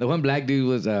the one black dude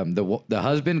was, the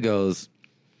husband goes,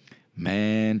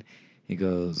 man... He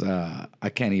goes, I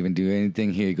can't even do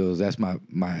anything here. He goes, that's my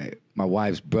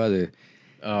wife's brother.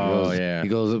 He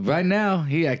goes, right now,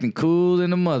 he acting cool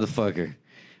than a motherfucker.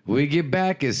 We get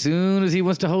back as soon as he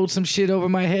wants to hold some shit over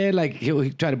my head. Like, he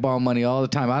try to borrow money all the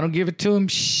time. I don't give it to him.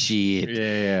 Shit.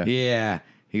 Yeah.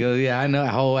 He goes, yeah, I know,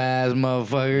 whole ass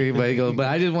motherfucker. But he goes, but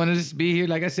I just wanted to be here,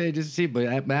 like I said, just to see.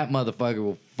 But that motherfucker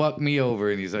will fuck me over.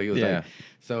 And he was like,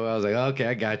 so I was like, okay,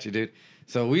 I got you, dude.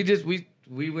 So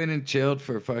we went and chilled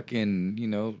for fucking,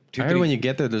 2, I heard when you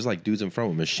get there, there's like dudes in front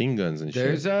with machine guns and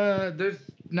shit. There's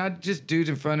not just dudes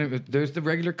in front of it. There's the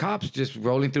regular cops just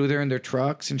rolling through there in their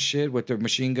trucks and shit with their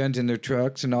machine guns in their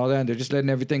trucks and all that. And they're just letting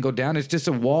everything go down. It's just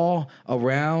a wall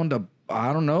around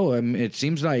I don't know. I mean, it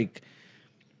seems like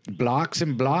blocks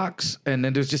and blocks. And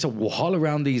then there's just a wall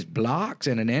around these blocks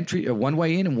and an entry, a one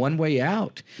way in and one way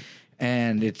out.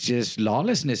 And it's just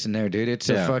lawlessness in there, dude. It's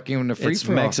a fucking free for all. It's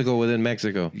Mexico within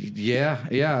Mexico. Yeah.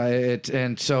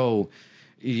 And so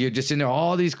you're just in there.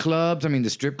 All these clubs. I mean, the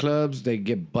strip clubs. They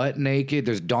get butt naked.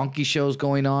 There's donkey shows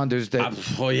going on. There's that.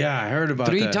 I heard about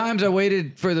 3 that. 3 times I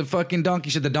waited for the fucking donkey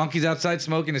show. The donkey's outside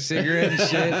smoking a cigarette and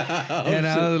shit. And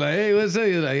I was like, "Hey, what's up?"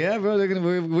 He was like, "Yeah, bro,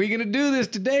 we're gonna do this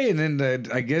today." And then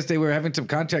I guess they were having some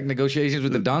contract negotiations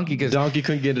with the donkey because donkey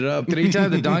couldn't get it up 3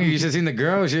 times. The donkey, you should have seen the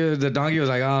girl. The donkey was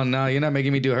like, "Oh no, you're not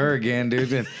making me do her again,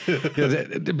 dude."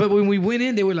 But when we went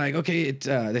in, they were like, "Okay,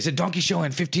 they said donkey show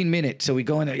in 15 minutes." So we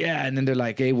go in there, and then they're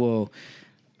like, "Hey, well,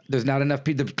 there's not enough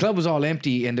people." The club was all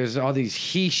empty, and there's all these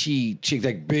he-she chicks,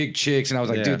 like big chicks. And I was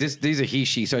like, dude, these are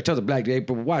he-she. So I told the black dude,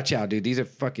 but watch out, dude. These are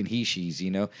fucking he-she's,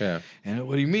 Yeah. And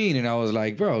what do you mean? And I was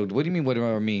like, bro, what do you mean? What do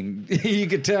I mean? You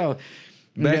could tell.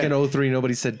 Back in 2003,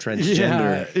 nobody said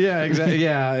transgender. Yeah, exactly.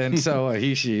 Yeah. And so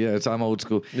he-she. Yeah, so I'm old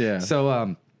school. Yeah.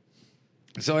 So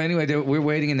anyway, we're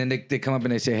waiting, and then they come up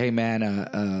and they say, hey, man,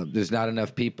 there's not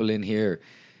enough people in here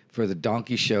for the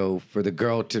donkey show for the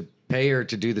girl to pay her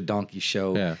to do the donkey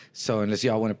show. Yeah. So unless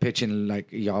y'all want to pitch in, like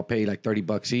y'all pay like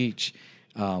 $30 each,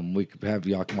 we could have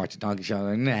y'all can watch the donkey show.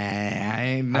 I'm like,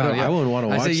 I wouldn't want to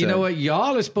watch. I said, you know what?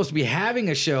 Y'all are supposed to be having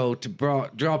a show to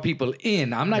draw people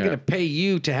in. I'm not going to pay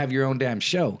you to have your own damn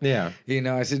show. Yeah.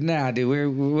 I said, nah, dude,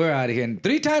 we're out of here. And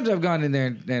 3 times I've gone in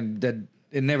there and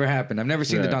it never happened. I've never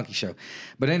seen the donkey show.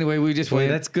 But anyway, we just went.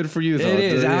 That's good for you, though. It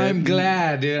is. I'm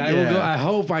glad, dude. I will go. I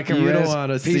hope I can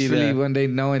rest peacefully one day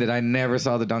knowing that I never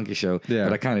saw the donkey show. Yeah.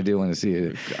 But I kind of do want to see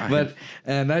it. But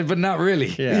not really.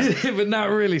 Yeah. But not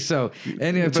really. So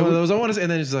anyway, so those I want to,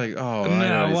 and then it's like, oh,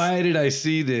 no, why did I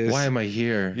see this? Why am I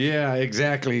here? Yeah,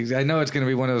 exactly. I know it's going to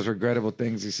be one of those regrettable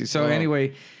things you see. So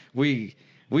anyway, we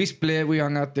split. We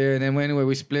hung out there, and then anyway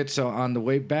we split. So on the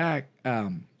way back,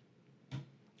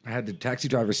 I had the taxi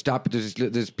driver stop at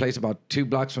this place about 2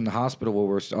 blocks from the hospital where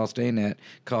we're all staying at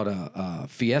called a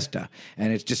Fiesta.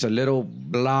 And it's just a little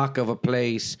block of a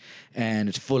place, and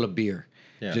it's full of beer.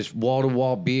 Yeah. Just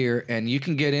wall-to-wall beer. And you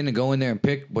can get in and go in there and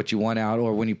pick what you want out.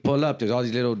 Or when you pull up, there's all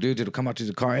these little dudes that'll come out to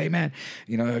the car. Hey, man,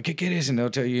 get this. And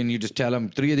they'll tell you, and you just tell them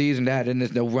 3 of these and that. And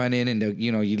they'll run in and,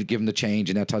 you give them the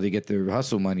change. And that's how they get their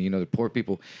hustle money, the poor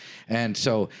people. And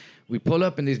so we pull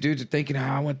up, and these dudes are thinking,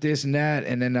 I want this and that.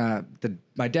 And then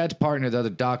my dad's partner, the other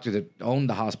doctor that owned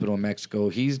the hospital in Mexico,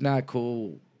 he's not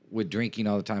cool with drinking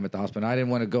all the time at the hospital. And I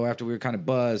didn't want to go after we were kind of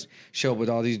buzzed, show up with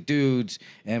all these dudes,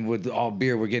 and with all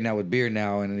beer, we're getting out with beer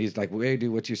now. And he's like, well, hey,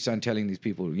 dude, what's your son telling these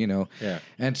people, Yeah.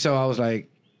 And so I was like,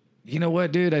 you know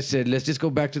what, dude? I said, let's just go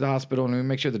back to the hospital and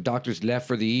make sure the doctor's left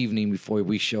for the evening before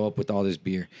we show up with all this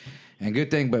beer. And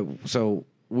good thing, but so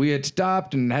we had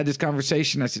stopped and had this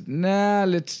conversation. I said, nah,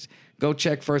 let's go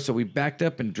check first. So we backed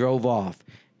up and drove off.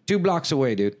 2 blocks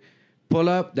away, dude. Pull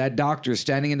up. That doctor is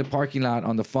standing in the parking lot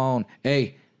on the phone.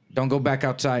 Hey, don't go back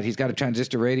outside. He's got a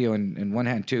transistor radio in one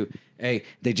hand, too. Hey,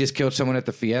 they just killed someone at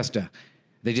the Fiesta.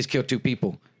 They just killed 2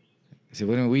 people. I said,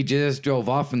 well, we just drove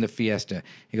off from the Fiesta.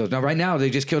 He goes, no, right now, they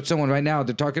just killed someone right now.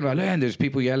 They're talking about, and there's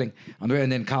people yelling on the way,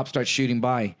 and then cops start shooting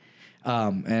by.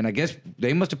 And I guess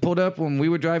they must have pulled up when we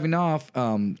were driving off.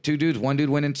 2 dudes, one dude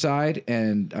went inside,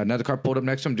 and another car pulled up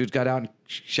next to him. Dudes got out and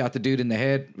shot the dude in the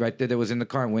head right there that was in the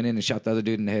car, and went in and shot the other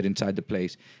dude in the head inside the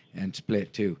place and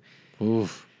split too.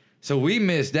 Oof. So we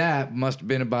missed that. Must have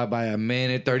been about by a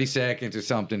minute, 30 seconds or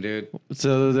something, dude.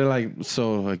 So they're like,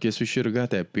 so I guess we should have got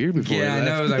that beer before. Yeah, we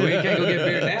left. I know. Like, we can't go get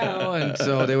beer now. And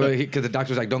so they were, because the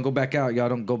doctor was like, don't go back out. Y'all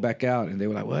don't go back out. And they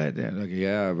were like, what? And like,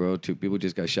 yeah, bro. 2 people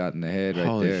just got shot in the head right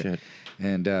Holy there. shit.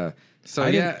 And so, I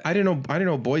yeah. didn't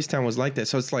know Boys Town was like that.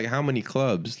 So it's like how many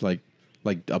clubs? Like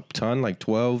a ton? Like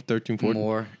 12, 13, 14?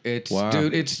 More. It's, wow.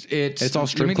 dude, it's all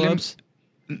strip clubs?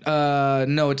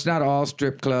 No, it's not all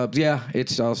strip clubs. Yeah,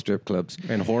 it's all strip clubs.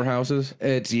 And whorehouses?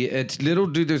 It's little,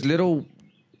 dude, there's little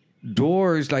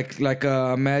doors like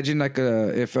imagine like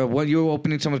if when you're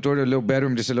opening someone's door to a little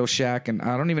bedroom, just a little shack, and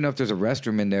I don't even know if there's a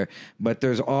restroom in there, but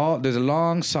there's a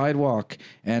long sidewalk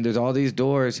and there's all these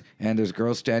doors and there's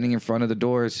girls standing in front of the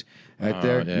doors right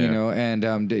there, yeah. you know,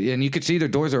 and you could see their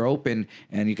doors are open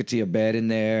and you could see a bed in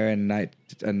there and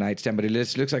a nightstand, but it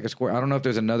looks like a square. I don't know if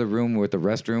there's another room with a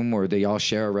restroom or they all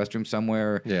share a restroom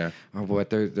somewhere. Yeah, or what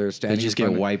they're standing. They just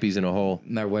get wipies in a hole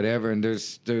or whatever, and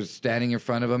there's standing in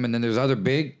front of them, and then there's other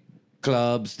big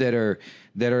clubs that are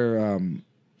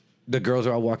the girls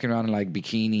are all walking around in like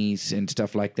bikinis and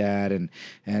stuff like that, and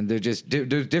they're just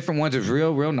there's different ones. There's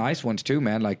real nice ones too,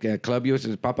 man. Like Club US,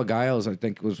 Papagayos, I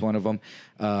think was one of them.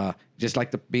 Just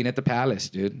like being at the Palace,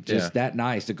 dude. Just that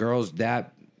nice. The girls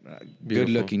that good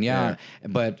looking, yeah.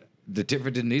 But the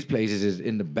difference in these places is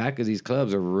in the back of these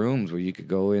clubs are rooms where you could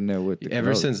go in there with the Ever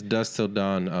girls. since Dusk Till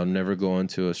Dawn, I'll never go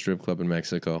into a strip club in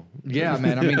Mexico. Yeah,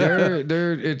 man.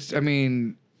 I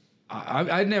mean,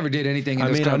 I never did anything in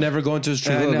those clubs. I'll never go into a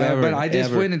strip club ever. But I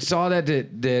just ever. went and saw that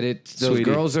it's those Sweetie.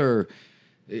 girls are.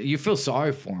 You feel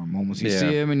sorry for them almost. You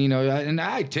see them, and and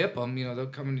I tip them. They'll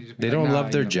come and just be they like, don't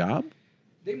love their job.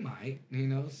 They might,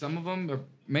 some of them are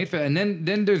made for. And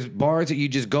then there's bars that you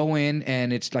just go in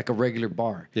and it's like a regular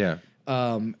bar. Yeah.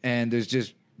 And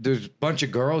there's a bunch of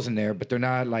girls in there, but they're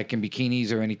not like in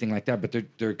bikinis or anything like that. But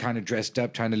they're kind of dressed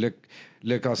up, trying to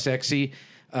look all sexy.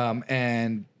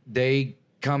 And they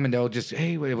come and they'll just,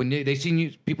 hey, when they see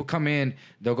you, people come in,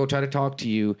 they'll go try to talk to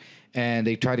you, and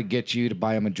they try to get you to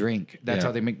buy them a drink. That's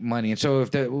how they make money. And so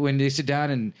when they sit down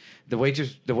and the waiter,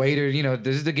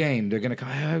 this is the game. They're gonna come,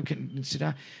 oh, can sit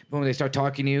down. Boom, they start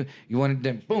talking to you. You want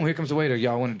them? Boom, here comes the waiter.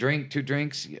 Y'all want a drink? 2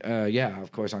 drinks? Yeah,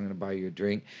 of course I'm gonna buy you a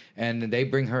drink. And then they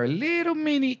bring her a little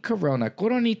mini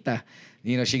Coronita.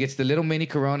 She gets the little mini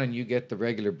Corona and you get the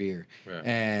regular beer. Right.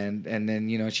 And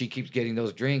then she keeps getting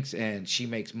those drinks and she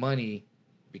makes money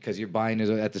because you're buying it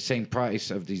at the same price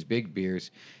of these big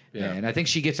beers. Yeah. And I think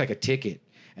she gets like a ticket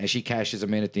and she cashes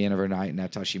them in at the end of her night, and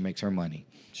that's how she makes her money.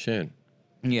 Shit.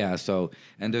 Yeah. So,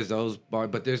 and there's those bars,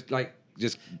 but there's like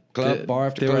just bar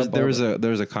after club. There was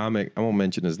a comic. I won't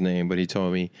mention his name, but he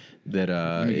told me that.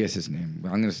 Let me guess his name.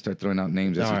 I'm gonna start throwing out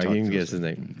names. All right, you can guess his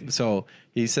name. So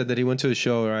he said that he went to a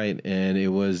show, right, and it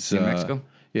was in Mexico.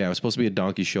 Yeah, it was supposed to be a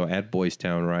donkey show at Boys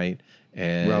Town, right?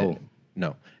 And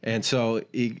no. And so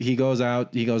he goes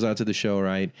out. He goes out to the show,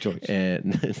 right? George.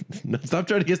 And no, stop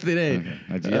trying to guess the name.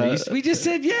 Okay. We just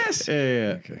said yes.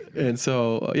 Yeah. Okay. And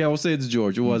so we'll say it's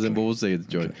George. It wasn't, but we'll say it's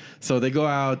George. Okay. So they go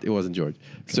out. It wasn't George.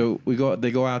 Okay. So they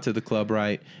go out to the club,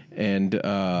 right? And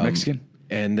Mexican.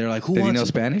 And they're like, Did he know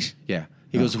Spanish? Yeah.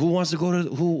 He goes, who wants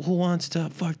to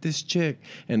fuck this chick?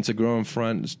 And it's a girl in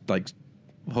front, like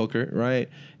hooker, right?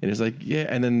 And it's like, yeah.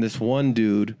 And then this one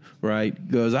dude, right,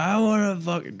 goes, I want to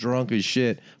fuck, drunk as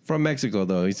shit, from Mexico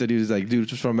though. He said he was like, dude,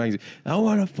 just from Mexico. I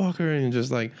want to fuck her, and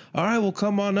just like, all right, well,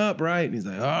 come on up, right? And he's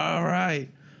like, all right.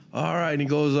 And he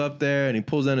goes up there and he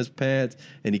pulls down his pants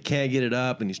and he can't get it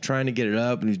up, and he's trying to get it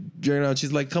up, and he's jerking out.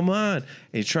 She's like, come on. And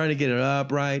he's trying to get it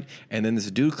up, right? And then this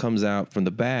dude comes out from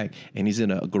the back and he's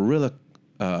in a gorilla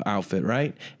outfit,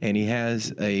 right? And he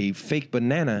has a fake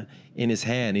banana in his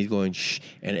hand. He's going, shh,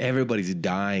 and everybody's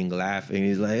dying, laughing.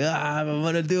 He's like, I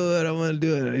want to do it.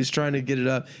 And he's trying to get it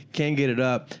up, can't get it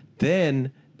up.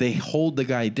 Then they hold the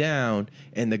guy down,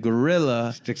 and the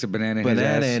gorilla sticks a banana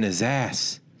in his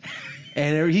ass.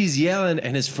 And he's yelling,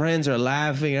 and his friends are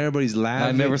laughing. Everybody's laughing.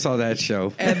 I never saw that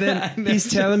show. And then he's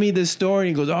telling me this story,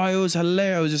 and he goes, oh, it was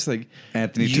hilarious. I was just like,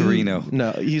 Anthony Torino.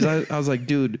 No, I was like,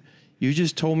 dude, you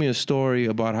just told me a story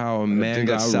about how a man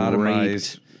got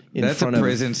sodomized. That's a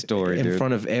prison story, in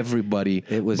front of everybody.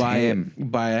 It was by him.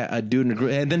 By a dude in a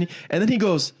group. And then he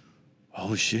goes,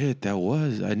 oh shit,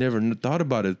 I never thought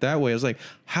about it that way. I was like,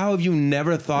 how have you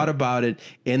never thought about it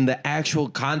in the actual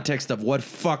context of what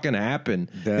fucking happened?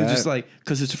 It's just like,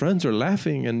 because his friends are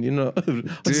laughing, and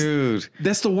dude,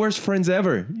 that's the worst friends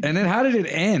ever. And then how did it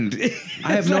end?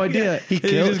 I have no idea. He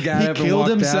killed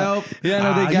himself. Out. Yeah,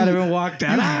 no, they got him and walked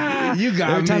out. You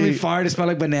got Every me. time he farted, it smelled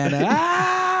like banana.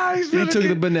 He took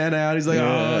the banana out. He's like,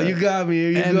 oh, you got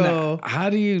me. Here you go. How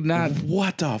do you not?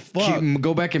 What the fuck?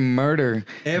 Go back and murder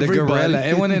Everybody. the gorilla.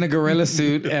 Everyone in a gorilla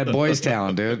suit at Boys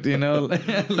Town, dude. You know,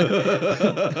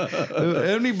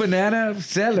 only banana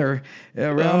seller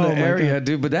around the area,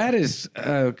 dude. But that is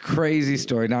a crazy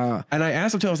story. Now, and I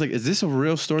asked him too. I was like, "Is this a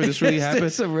real story? This really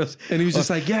happened?" And he was just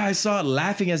like, "Yeah, I saw it,"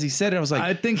 laughing as he said it. I was like,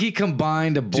 I think he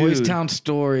combined a Boys Town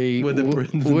story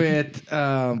with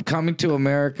Coming to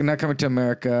America, not Coming to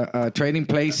America, Trading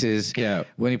Places. Yeah,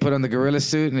 when he put on the gorilla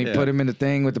suit and he put him in the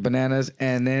thing with the bananas,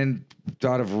 and then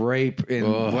thought of rape in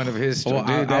one of his stories.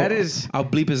 Dude, I'll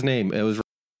bleep his name. It was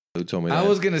who told me that. I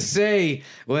was gonna say,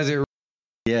 was it?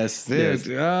 Yes, dude. Yes.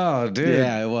 Oh, dude.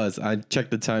 Yeah, it was. I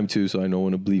checked the time too, so I know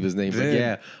when to bleep his name. But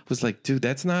yeah, I was like, dude,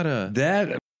 that's not a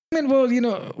that. I mean, well, you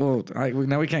know,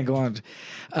 now we can't go on.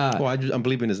 I'm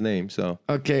bleeping his name, so.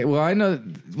 Okay, well, I know.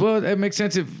 Well, it makes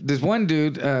sense if there's one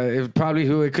dude, probably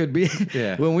who it could be.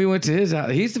 Yeah. When we went to his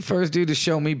house, he's the first dude to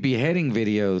show me beheading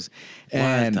videos.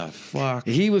 And what the fuck?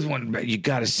 He was one you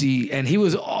got to see, and he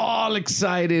was all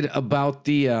excited about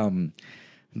the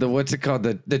what's it called,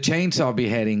 the chainsaw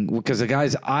beheading, because the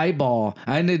guy's eyeball.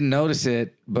 I didn't notice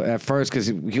it, but at first, because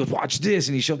he would watch this,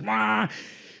 and he showed.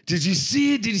 Did you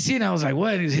see it? Did you see it? And I was like,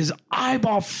 what? His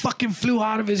eyeball fucking flew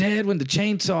out of his head when the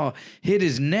chainsaw hit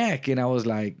his neck. And I was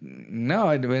like, no.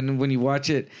 And when you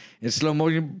watch it in slow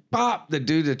motion, pop, the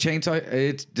chainsaw,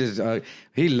 it's just,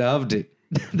 he loved it.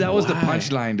 That was the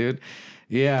punchline, dude.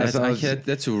 Yeah.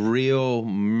 That's a real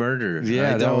murder.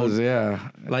 Yeah, that was, yeah.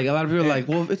 Like a lot of people are like,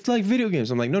 well, it's like video games.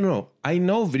 I'm like, no. I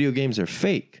know video games are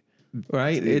fake.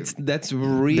 Right, that's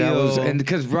real. And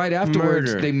because right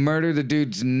afterwards they murder the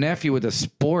dude's nephew with a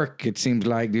spork. It seems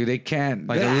like, dude, they can't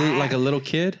like a little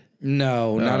kid.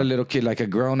 No, not a little kid, like a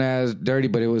grown ass dirty.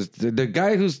 But it was the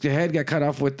guy whose head got cut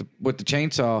off with the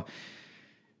chainsaw.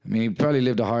 I mean, he probably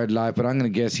lived a hard life, but I'm gonna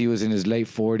guess he was in his late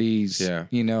 40s. Yeah,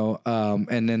 you know.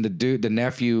 And then the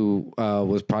nephew,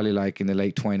 was probably like in the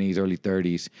late 20s, early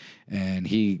 30s, and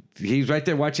he's right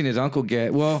there watching his uncle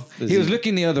get. Well, he was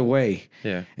looking the other way.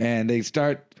 Yeah, and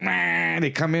they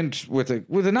come in with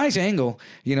a nice angle,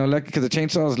 you know, like because the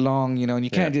chainsaw is long, you know, and you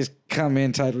can't just come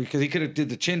in sideways because he could have did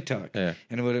the chin tuck, and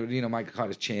it would have, you know, Mike caught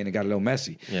his chin and got a little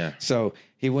messy. Yeah, so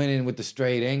he went in with the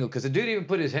straight angle because the dude even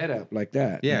put his head up like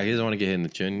that. Yeah, he doesn't want to get hit in the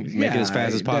chin. Make it as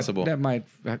fast as possible. That might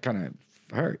kind of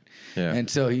hurt. Yeah, and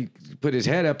so he put his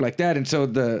head up like that, and so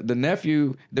the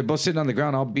nephew, they're both sitting on the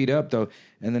ground, all beat up though,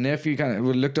 and the nephew kind of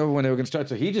looked over when they were going to start,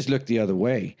 so he just looked the other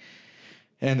way.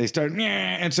 And they started,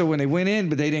 and so when they went in,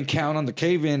 but they didn't count on the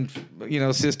cave-in, you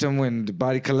know, system when the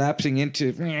body collapsing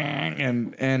into,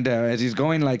 and as he's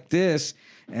going like this,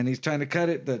 and he's trying to cut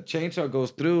it, the chainsaw goes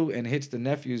through and hits the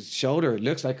nephew's shoulder. It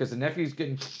looks like, because the nephew's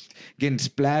getting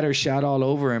splatter shot all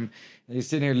over him. And he's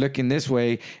sitting here looking this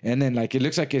way, and then like it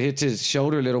looks like it hits his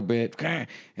shoulder a little bit,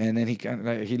 and then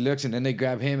he looks, and then they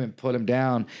grab him and pull him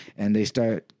down, and they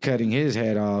start cutting his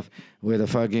head off with a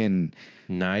fucking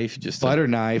knife, just butter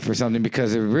knife or something,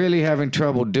 because they're really having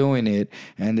trouble doing it,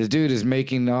 and this dude is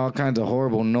making all kinds of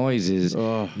horrible noises.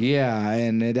 Oh. Yeah,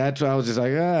 and that's why I was just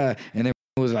like, and then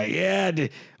was like, yeah.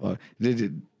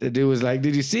 The dude was like,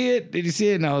 did you see it? Did you see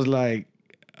it? And I was like,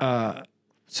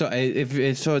 So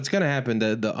it's gonna happen.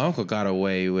 The uncle got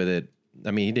away with it. I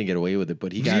mean, he didn't get away with it,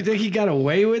 but he got. Do you think he got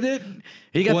away with it?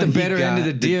 He got the better end of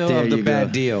the deal of the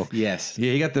bad deal. Yes.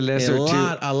 Yeah, he got the lesser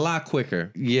a lot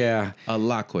quicker. Yeah. A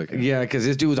lot quicker. Yeah, because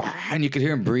this dude was, and you could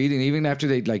hear him breathing. Even after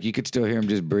you could still hear him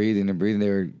just breathing and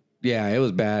breathing. It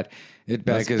was bad. It's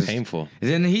bad because painful.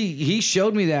 Then he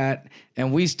showed me that,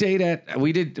 and we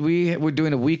were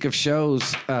doing a week of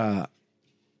shows. I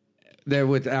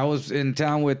was in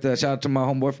town with shout out to my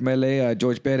homeboy from LA,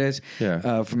 George Perez.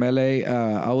 Yeah. From LA.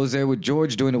 I was there with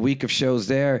George doing a week of shows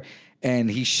there, and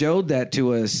he showed that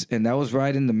to us, and that was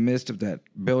right in the midst of that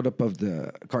buildup of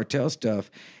the cartel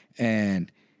stuff, and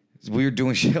we were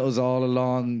doing shows all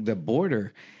along the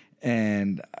border,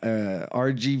 and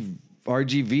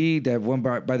RGV, that one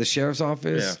by the sheriff's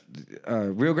office,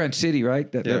 Rio Grande City, right?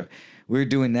 We were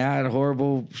doing that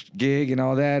horrible gig and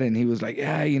all that, and he was like,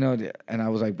 yeah, you know, and I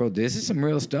was like, bro, this is some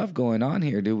real stuff going on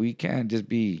here, dude. We can't just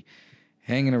be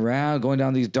hanging around, going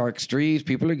down these dark streets.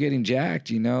 People are getting jacked,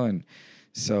 you know, and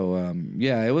so,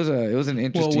 it was an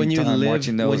interesting time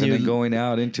watching those and then going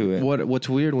out into it. What's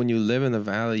weird, when you live in the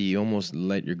valley, you almost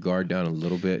let your guard down a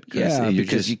little bit.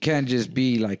 Because you can't just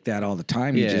be like that all the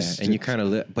time. You kind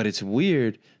of but it's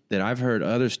weird that I've heard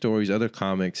other stories, other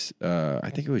comics. I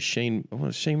think it was Shane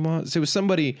Moss. It was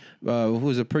somebody who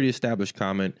was a pretty established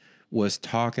comic was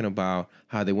talking about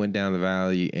how they went down the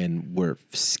valley and were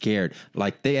scared.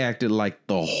 Like they acted like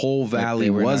the whole valley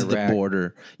was the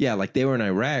border. Yeah, like they were in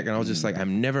Iraq. And I was just like, I've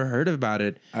never heard about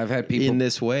it. I've had people in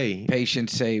this way.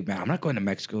 Patients say, man, I'm not going to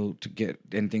Mexico to get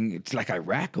anything. It's like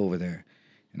Iraq over there.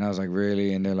 And I was like,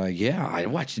 really? And they're like, yeah, I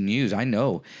watch the news. I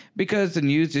know. Because the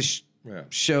news just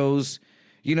shows...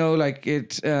 You know, like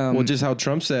it's... well, just how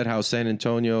Trump said how San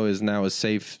Antonio is now a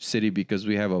safe city because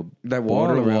we have a that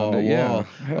wall around it. Yeah.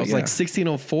 I was like,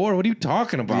 1604? What are you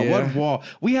talking about? Yeah. What wall?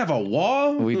 We have a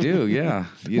wall? We do, yeah.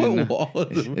 What wall?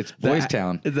 It's Boys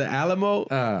Town. Is it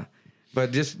Alamo?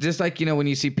 But just like, you know, when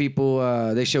you see people,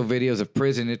 they show videos of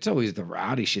prison, it's always the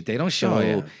rowdy shit. They don't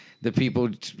show the people,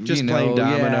 just playing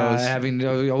dominoes. Having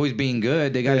always being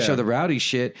good. They got to show the rowdy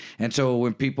shit. And so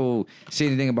when people see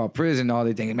anything about prison, all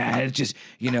they think, man, it's just,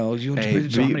 you know, you went to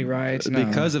prison, so many riots. No.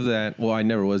 Because of that, well, I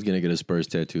never was going to get a Spurs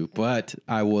tattoo, but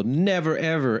I will never,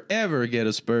 ever, ever get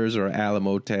a Spurs or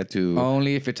Alamo tattoo.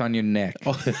 Only if it's on your neck.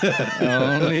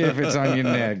 Only if it's on your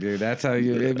neck, dude. That's how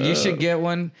you should get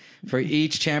one for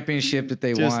each championship that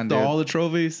they won. Just all the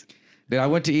trophies? Dude, I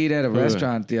went to eat at a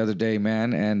restaurant the other day,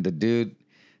 man, and the dude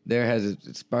there has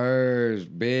Spurs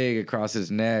big across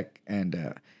his neck,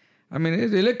 and I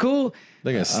mean, they look cool.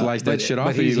 They're gonna slice that shit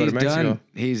off if you go to Mexico. Done.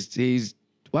 He's.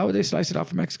 Why would they slice it off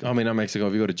in Mexico? I mean, not Mexico.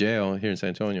 If you go to jail here in San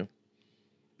Antonio,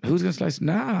 who's gonna slice?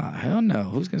 Nah, hell no.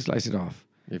 Who's gonna slice it off?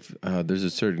 If there's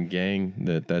a certain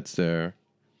gang that's their.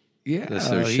 Yeah, that's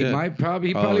their he shit.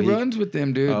 probably runs with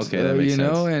them dudes. Okay, that makes you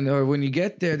know, sense. or when you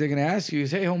get there, they're gonna ask you,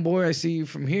 "Hey, homeboy, I see you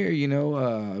from here. You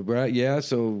know, right? Yeah.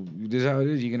 So this is how it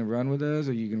is. You gonna run with us,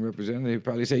 or you can represent?" They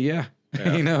probably say, "Yeah."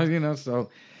 you know. So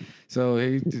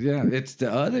it's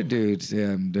the other dudes,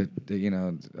 the you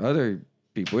know, other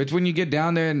people. It's when you get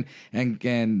down there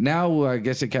and now I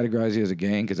guess they categorize you as a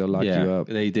gang because they'll lock you up.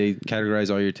 They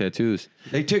categorize all your tattoos.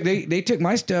 They took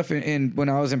my stuff in when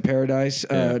I was in Paradise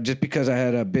just because I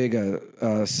had a big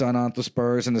sun on the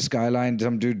Spurs and the skyline.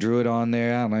 Some dude drew it on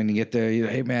there. I don't know. And you get there, you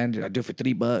know, hey man, I do it for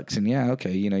 $3, and yeah,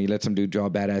 okay, you know, you let some dude draw a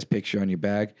badass picture on your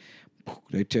bag.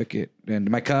 They took it,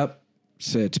 and my cup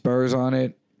said Spurs on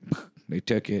it. They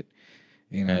took it.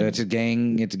 You know, that's a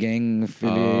gang. It's gang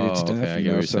affiliated stuff. Okay,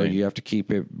 you know, so you have to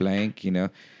keep it blank. You know,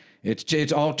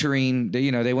 it's altering.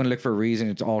 You know, they want to look for a reason.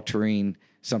 It's altering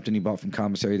something you bought from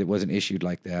commissary that wasn't issued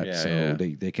like that. Yeah, so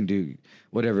they can do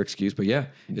whatever excuse. But yeah,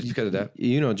 it's because of that.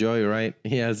 You know, Joey, right?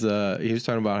 He was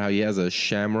talking about how he has a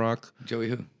shamrock. Joey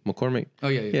who? McCormick. Oh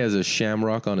yeah. He has a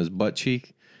shamrock on his butt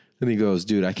cheek. And he goes,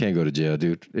 dude, I can't go to jail,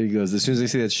 dude. He goes, as soon as they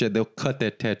see that shit, they'll cut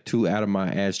that tattoo out of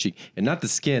my ass cheek. And not the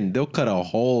skin. They'll cut a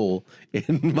hole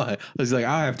in my... He's like,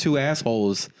 I have 2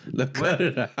 assholes. They'll cut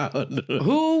it out.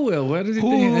 Who will? What does he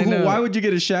think? Why would you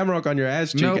get a shamrock on your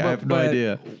ass cheek? I have no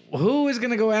idea. Who is going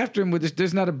to go after him with this?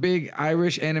 There's not a big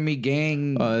Irish enemy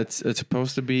gang. It's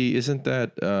supposed to be... Isn't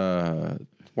that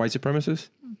white supremacist?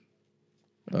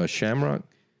 Shamrock?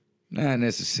 Not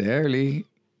necessarily.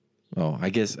 Oh, I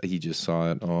guess he just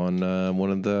saw it on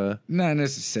one of the... Not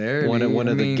necessarily.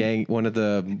 One of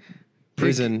the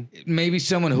prison... Maybe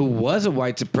someone who was a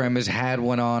white supremacist had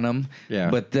one on him. Yeah.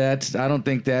 But I don't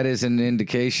think that is an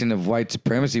indication of white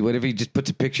supremacy. What if he just puts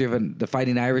a picture of the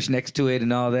Fighting Irish next to it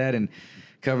and all that and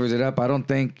covers it up? I don't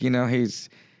think, you know,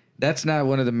 that's not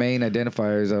one of the main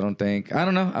identifiers, I don't think. I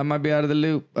don't know. I might be out of the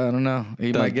loop. I don't know.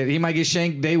 He might get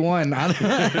shanked day one.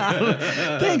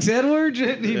 Thanks, Edward.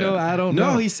 You know, I don't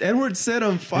know. No, Edward said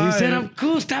I'm fine. He said I'm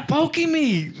cool. Stop poking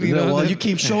me. You know, well, you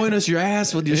keep showing us your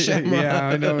ass with your shamrock. Yeah,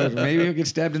 I know. Maybe he'll get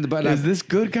stabbed in the butt. Is this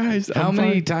good, guys? How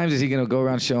many times is he going to go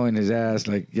around showing his ass?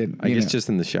 Like, I guess just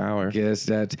in the shower. Yes,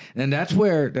 that's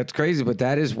crazy. But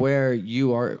that is where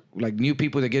you are, like, new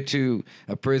people that get to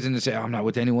a prison and say, I'm not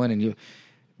with anyone, and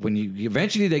when you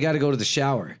eventually they got to go to the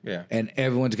shower, and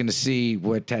everyone's going to see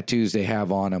what tattoos they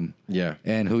have on them,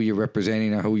 and who you're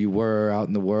representing or who you were out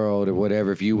in the world or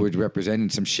whatever. If you were representing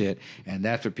some shit, and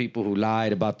that's what people who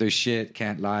lied about their shit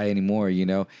can't lie anymore, you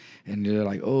know. And you're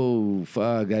like, oh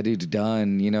fuck, that dude's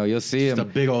done. You know, you'll see him. Just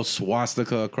a big old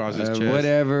swastika across his chest.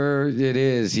 Whatever it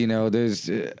is, you know. There's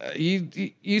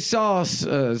you saw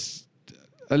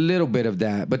a little bit of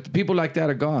that, but people like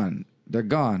that are gone. They're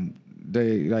gone.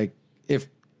 They like if.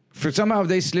 For somehow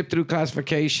they slipped through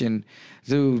classification,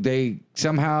 so they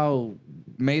somehow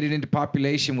made it into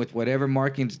population with whatever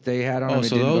markings they had on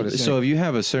them. So if you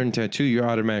have a certain tattoo, you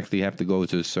automatically have to go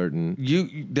to a certain...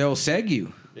 They'll seg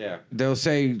you. Yeah. They'll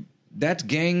say, that's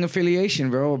gang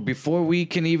affiliation, bro. Before we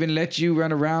can even let you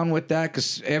run around with that,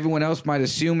 because everyone else might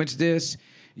assume it's this,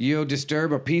 you'll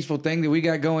disturb a peaceful thing that we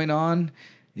got going on.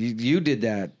 You did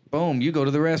that. Boom, you go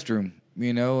to the restroom.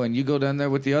 You know, and you go down there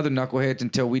with the other knuckleheads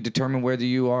until we determine whether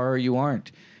you are or you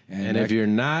aren't. And if you're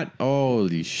not,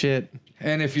 holy shit.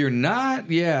 And if you're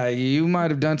not, yeah, you might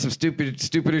have done some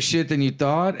stupider shit than you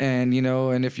thought. And, you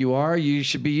know, and if you are, you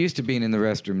should be used to being in the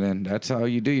restroom then. That's how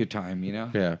you do your time, you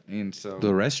know? Yeah. And so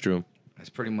the restroom. That's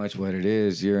pretty much what it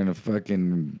is. You're in a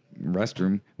fucking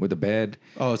restroom with a bed.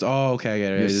 Okay. I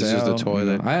get it. It's just a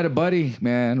toilet. You know, I had a buddy,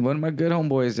 man, one of my good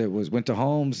homeboys that went to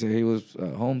Holmes. He was a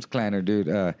Holmes clanner,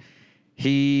 dude.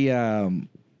 He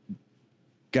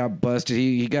got busted.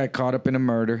 He got caught up in a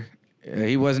murder.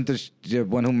 He wasn't the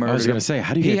one who murdered. I was going to say,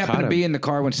 how do you get caught? He happened to be in the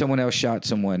car when someone else shot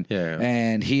someone. Yeah.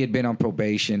 And he had been on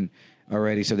probation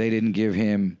already, so they didn't give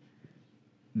him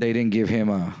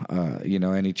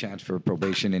any chance for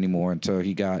probation anymore. And so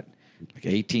he got like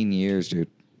 18 years, dude,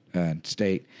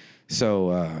 state.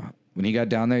 So when he got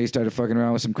down there, he started fucking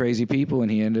around with some crazy people,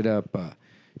 and he ended up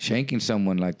shanking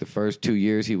someone like the first 2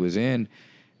 years he was in,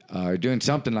 or doing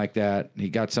something like that. He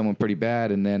got someone pretty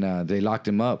bad, and then they locked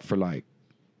him up for like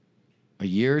a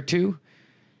year or two,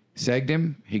 segged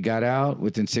him. He got out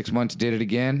within 6 months, did it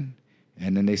again,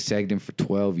 and then they segged him for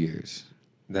 12 years.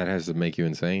 That has to make you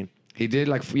insane. He did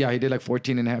like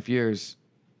 14 and a half years.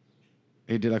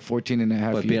 He did like 14 and a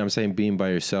half years. I'm saying being by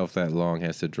yourself that long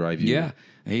has to drive you. Yeah.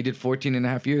 And he did 14 and a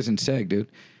half years in seg, dude.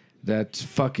 That's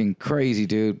fucking crazy,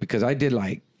 dude, because I did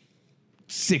like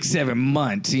 6-7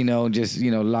 months, you know, just, you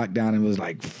know, locked down and was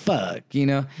like, fuck, you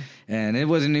know, and it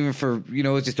wasn't even for, you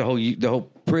know, it's just the whole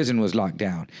prison was locked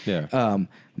down. Yeah.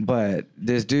 But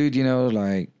this dude, you know,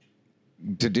 like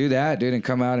to do that, dude, and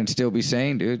come out and still be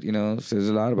sane, dude, you know, says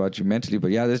a lot about you mentally.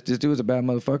 But yeah, this dude was a bad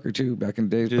motherfucker too back in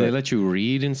the days. Do they let you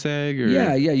read in SEG? Or?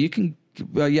 Yeah, you can.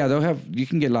 You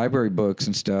can get library books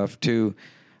and stuff too.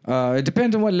 It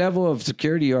depends on what level of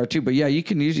security you are too. But yeah, you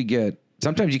can usually get.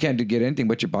 Sometimes you can't get anything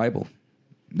but your Bible.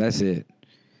 That's it.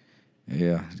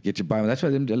 Yeah, get your Bible. That's why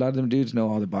a lot of them dudes know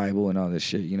all the Bible and all this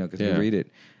shit, you know, because they read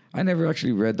it. I never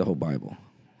actually read the whole Bible.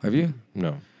 Have you?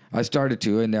 No. I started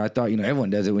to, and I thought, you know, everyone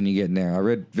does it when you get in there. I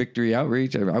read Victory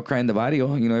Outreach, Outcry in the Body, you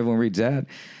know, everyone reads that.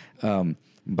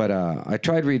 But I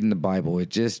tried reading the Bible. It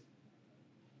just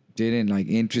didn't, like,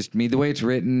 interest me. The way it's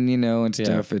written, you know, and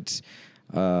stuff, it's...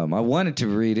 I wanted to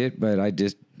read it, but I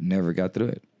just never got through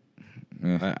it.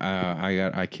 Yeah.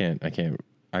 I can't.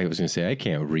 I was gonna say I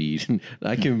can't read.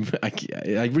 I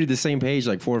read the same page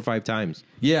like 4 or 5 times.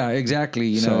 Yeah, exactly.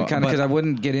 You know, kind of because I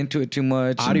wouldn't get into it too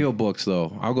much. Audiobooks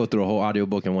though, I'll go through a whole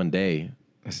audiobook in one day.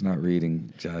 That's not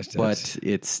reading, Josh. But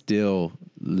it's still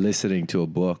listening to a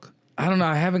book. I don't know.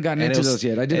 I haven't gotten into those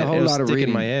yet. I did a whole lot of reading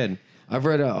in my head. I've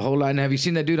read a whole lot. And have you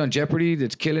seen that dude on Jeopardy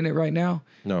that's killing it right now?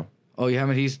 No. Oh, you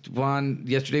haven't? He's won.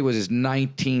 Yesterday was his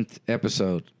 19th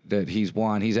episode that he's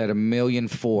won. He's at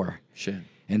 1,000,004. Shit.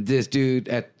 And this dude,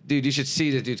 you should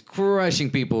see this dude's crushing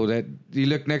people. That you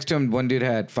look next to him, one dude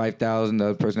had 5,000, the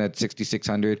other person had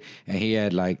 6,600, and he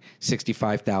had like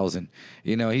 65,000.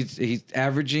 You know, he's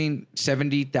averaging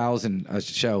 70,000 a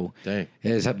show. Dang.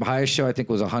 His highest show I think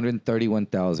was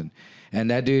 131,000.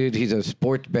 And that dude, he's a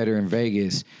sports bettor in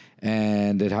Vegas,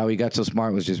 and that how he got so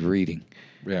smart was just reading.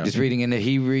 Yeah. Just reading, and that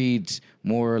he reads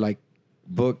more like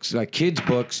books, like kids'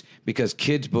 books, because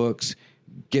kids' books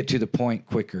get to the point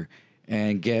quicker.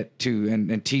 And get to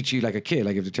and teach you like a kid,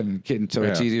 like if you're telling a kid, and so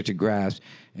it's easier to grasp,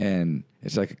 and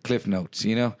it's like a Cliff Notes,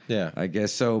 you know. Yeah, I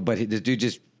guess so. But this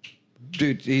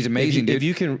dude he's amazing. If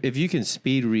you can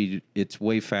speed read, it's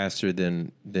way faster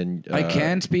than. I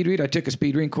can speed read. I took a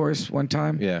speed reading course one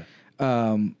time. Yeah.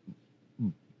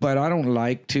 But I don't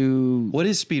like to. What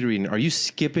is speed reading? Are you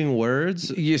skipping words?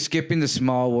 You're skipping the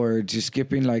small words. You're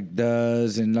skipping like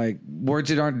does and like words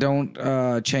that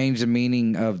don't change the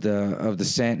meaning of the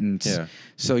sentence. Yeah.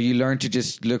 So you learn to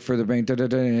just look for the brain,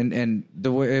 and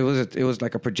the way it was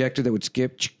like a projector that would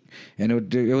skip, and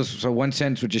it was so one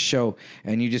sentence would just show,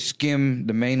 and you just skim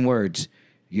the main words,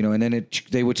 you know, and then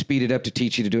they would speed it up to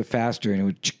teach you to do it faster, and it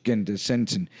would get into the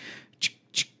sentence and.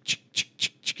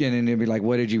 And then it'd be like,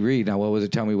 what did you read? Now, what was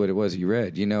it? Tell me what it was that you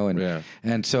read, you know?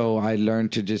 And so I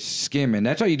learned to just skim. And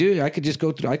that's all you do. I could just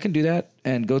go through. I can do that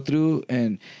and go through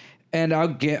and I'll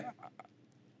get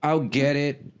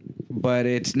it, but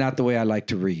it's not the way I like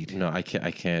to read. No, I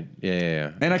can't.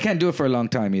 Yeah. And I can't do it for a long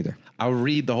time either. I'll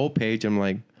read the whole page. I'm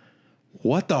like,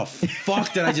 what the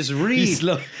fuck did I just read?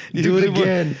 You do it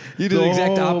again. You do the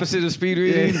exact opposite of speed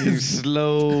reading. Yeah. You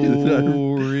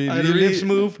slow read. Your lips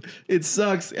move. It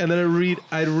sucks. And then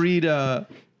I'd read, and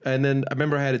then I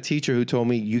remember I had a teacher who told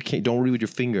me don't read with your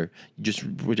finger, just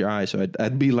with your eyes. So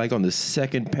I'd be like on the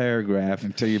second paragraph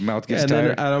until your mouth gets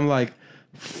tired. And I'm like,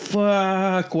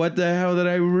 fuck, what the hell did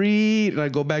I read? And I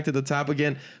go back to the top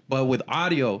again. But with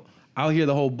audio, I'll hear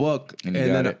the whole book, and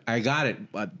then I got it.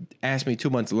 Ask me 2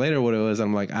 months later what it was.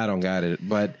 I'm like, I don't got it.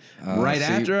 But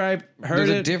after I heard there's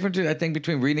a difference, I think,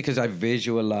 between reading because I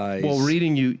visualize. Well,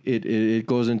 reading it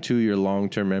goes into your long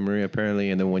term memory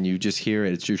apparently, and then when you just hear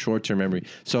it, it's your short term memory.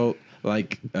 So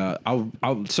like, I'll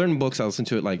certain books I'll listen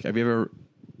to it. Like, have you ever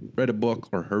read a book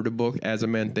or heard a book, As a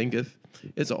Man Thinketh?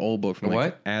 It's an old book from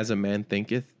what? As a Man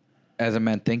Thinketh. As a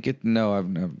Man Thinketh? No, I've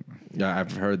never. Yeah,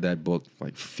 I've heard that book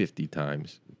like 50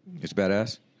 times. It's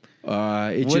badass.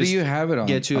 What do you have it on?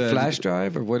 Get you a flash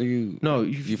drive, or what do you? No,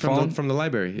 from the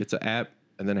library. It's an app,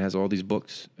 and then it has all these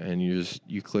books, and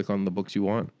you click on the books you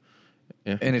want.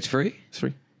 Yeah, and it's free. It's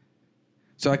free.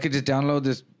 So I could just download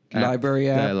this library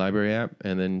app. Yeah, library app,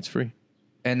 and then it's free.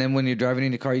 And then when you're driving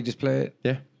in your car, you just play it.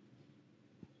 Yeah.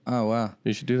 Oh wow!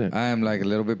 You should do that. I am like a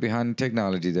little bit behind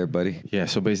technology there, buddy. Yeah.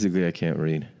 So basically, I can't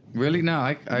read. Really? No,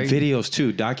 I videos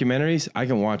too, documentaries. I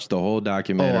can watch the whole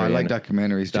documentary. Oh, I like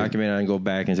documentaries. Documentary, I can go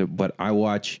back and but I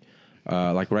watch,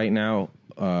 like right now,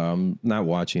 not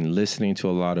watching, listening to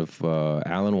a lot of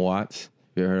Alan Watts.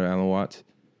 You ever heard of Alan Watts?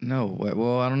 No.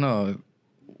 Well, I don't know.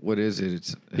 What is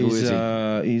it? Who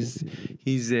is he?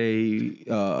 He's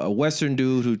a Western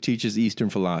dude who teaches Eastern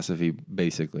philosophy,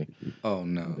 basically. Oh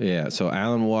no. Yeah. So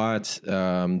Alan Watts,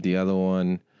 the other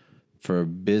one. For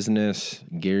business,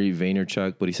 Gary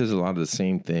Vaynerchuk, but he says a lot of the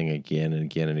same thing again and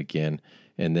again and again.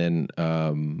 And then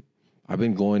I've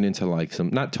been going into like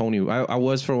some, not Tony, I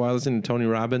was for a while listening to Tony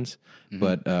Robbins,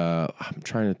 but I'm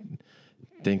trying to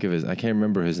think of I can't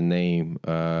remember his name.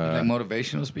 Like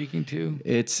motivational speaking too?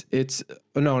 I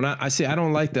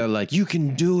don't like that, like, you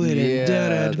can do it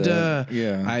and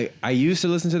Yeah. I used to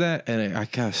listen to that, and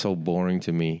it got so boring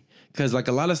to me. Because like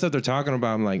a lot of stuff they're talking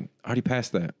about, I'm like, I already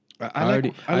passed that. I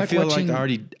feel like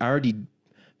I already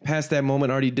passed that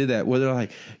moment. I already did that. Where they're like,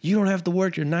 you don't have to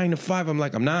work your 9 to 5. I'm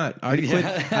like, I'm not. I already quit.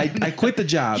 I quit the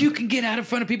job. You can get out in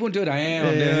front of people and do it. I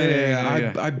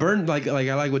am. I burned like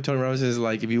I like what Tony Robbins says.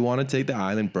 Like, if you want to take the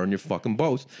island, burn your fucking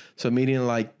boats. So meaning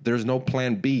like there's no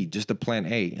plan B, just a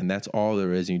plan A, and that's all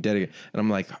there is. And you dedicate. And I'm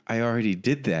like, I already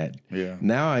did that. Yeah.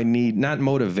 Now I need not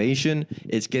motivation.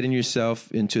 It's getting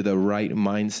yourself into the right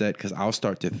mindset, because I'll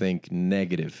start to think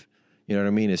negative. You know what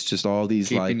I mean? It's just all these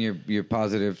keeping like your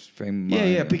positive frame of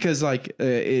mind. Yeah, because like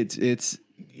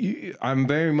I'm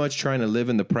very much trying to live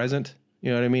in the present.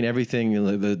 You know what I mean? Everything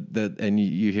and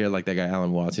you hear like that guy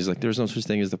Alan Watts. He's like, there's no such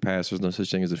thing as the past. There's no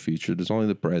such thing as the future. There's only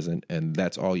the present, and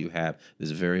that's all you have.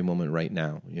 This very moment right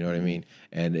now. You know what I mean?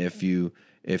 And if you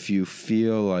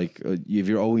feel like if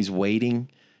you're always waiting,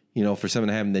 you know, for something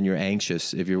to happen, then you're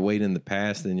anxious. If you're waiting in the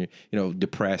past, then you're,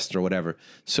 depressed or whatever.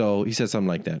 So he said something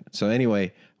like that. So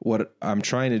anyway, what I'm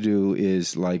trying to do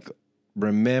is like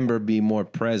remember, be more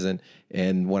present.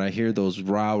 And when I hear those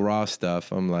rah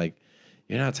stuff, I'm like,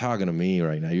 you're not talking to me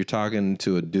right now. You're talking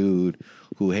to a dude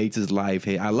who hates his life.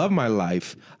 Hey, I love my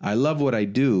life. I love what I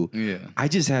do. Yeah. I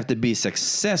just have to be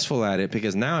successful at it,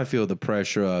 because now I feel the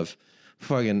pressure of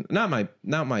fucking not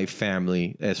my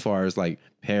family, as far as like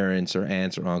parents or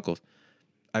aunts or uncles.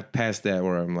 I've passed that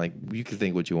where I'm like, you can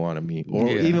think what you want of me, or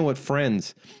even with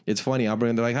friends. It's funny. I'll bring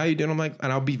them. They're like, how you doing? I'm like,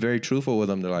 and I'll be very truthful with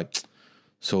them. They're like,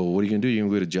 so what are you gonna do? You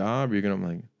gonna get a job? I'm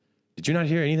like, did you not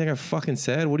hear anything I fucking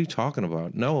said? What are you talking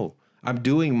about? No, I'm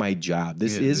doing my job.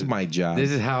 This is my job.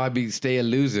 This is how I stay a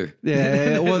loser.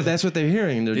 Yeah. Well, that's what they're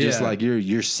hearing. They're just like,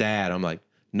 you're sad. I'm like,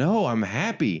 no, I'm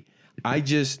happy. I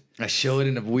show it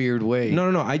in a weird way.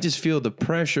 No. I just feel the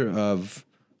pressure of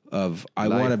I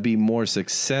want to be more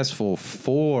successful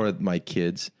for my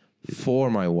kids, for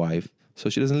my wife, so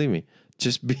she doesn't leave me.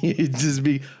 Just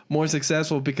be more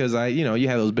successful, because you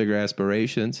have those bigger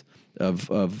aspirations of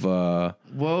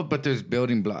well, but there's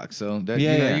building blocks. So that,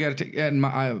 you got to take. And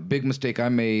my big mistake I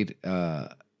made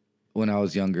when I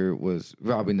was younger was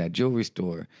robbing that jewelry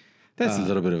store. That's a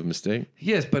little bit of a mistake.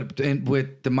 Yes, but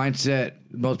with the mindset,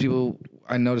 most people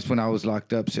I noticed when I was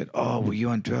locked up said, "Oh, were you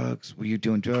on drugs? Were you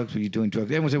doing drugs? Were you doing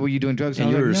drugs?" Everyone said, "Were you doing drugs?" And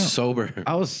you were like, no. sober.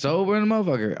 I was sober in the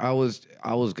motherfucker. I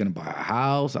was gonna buy a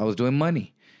house. I was doing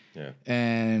money. Yeah,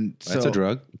 and so, that's a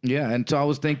drug. Yeah, and so I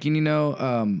was thinking,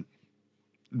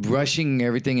 rushing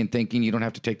everything and thinking you don't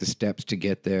have to take the steps to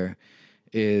get there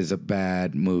is a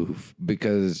bad move,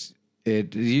 because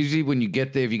it usually when you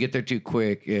get there, if you get there too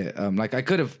quick, like I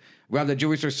could have robbed that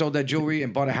jewelry store, sold that jewelry,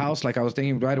 and bought a house like I was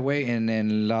thinking right away, and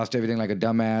then lost everything like a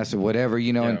dumbass or whatever,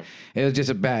 and it was just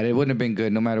it wouldn't have been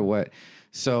good no matter what.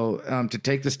 So to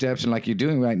take the steps, and like you're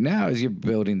doing right now, is you're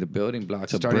building the building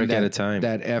blocks, starting brick at a time.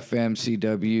 That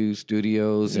FMCW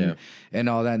studios and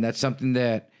all that, and that's something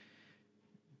that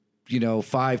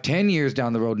 5-10 years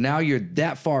down the road, now you're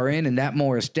that far in and that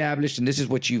more established, and this is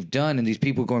what you've done, and these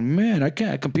people going, man, I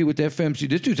can't compete with FMC.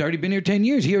 This dude's already been here 10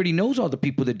 years. He already knows all the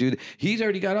people that do that. He's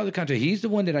already got all the content. He's the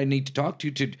one that I need to talk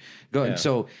to go. And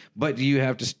so, but you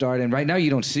have to start, and right now you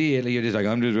don't see it. You're just like,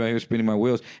 I'm just right here spinning my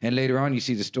wheels, and later on you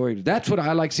see the story. That's what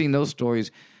I like, seeing those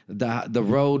stories, the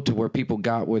road to where people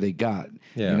got where they got.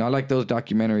 I like those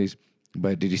documentaries.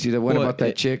 But did you see the one about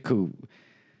that chick who?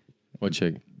 What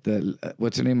chick?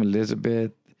 What's her name?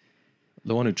 Elizabeth.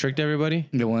 The one who tricked everybody?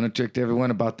 The one who tricked everyone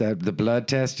about the blood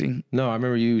testing? No, I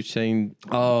remember you saying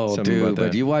something about that.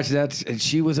 But you watched that, and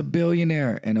she was a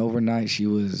billionaire, and overnight she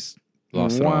was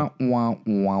lost it all.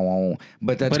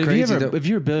 But that's but crazy. If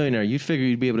you're a billionaire, you'd figure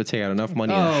you'd be able to take out enough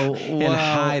money and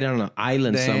hide on an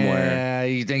island somewhere. Yeah,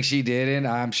 you think she didn't?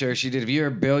 I'm sure she did. If you're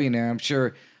a billionaire, I'm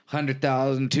sure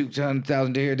 100,000,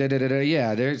 200,000 here.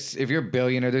 Yeah, if you're a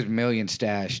billionaire, there's millions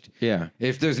stashed. Yeah.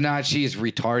 If there's not, she's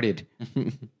retarded.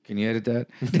 Can you edit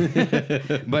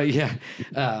that? But yeah,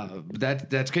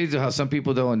 that's crazy how some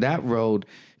people though on that road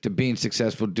to being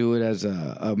successful do it as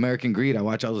American Greed. I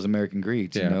watch all those American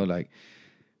Greeds. Like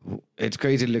it's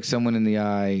crazy to look someone in the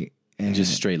eye. And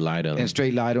just straight lie to them. And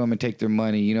straight lie to them and take their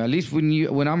money. At least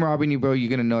when I'm robbing you, bro, you're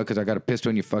going to know it because I got a pistol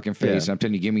in your fucking face. And I'm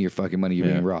telling you, give me your fucking money. You're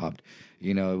being robbed.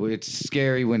 It's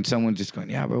scary when someone's just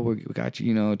going, yeah, bro, we got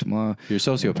you, tomorrow. You're a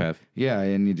sociopath. Yeah,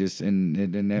 and you just, and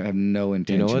they have no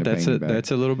intention. You know what?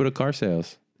 That's a little bit of car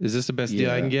sales. Is this the best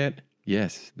deal I can get?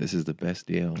 Yes, this is the best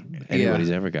deal anybody's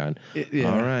ever gotten.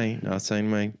 All right, I'll sign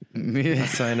away.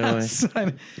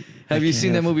 Have you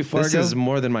seen that movie Fargo? This is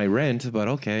more than my rent, but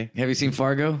okay. Have you seen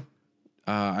Fargo?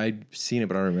 I've seen it,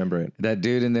 but I don't remember it. That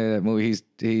dude in there, that movie,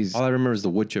 he's... All I remember is the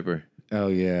wood chipper. Oh,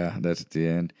 yeah, that's at the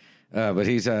end. But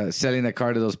he's selling that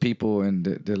car to those people, and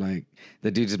they're like,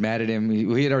 the dude's mad at him.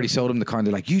 He had already sold him the car, and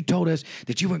they're like, you told us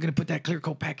that you weren't going to put that clear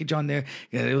coat package on there.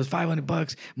 It was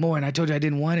 $500 more, and I told you I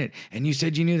didn't want it. And you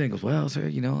said you knew that. He goes, well, sir,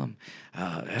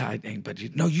 but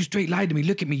you straight lied to me.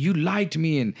 Look at me. You lied to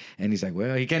me. And he's like,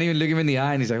 well, he can't even look him in the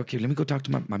eye. And he's like, okay, let me go talk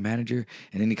to my manager.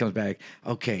 And then he comes back,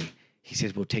 okay. He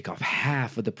says, we'll take off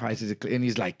half of the prices. And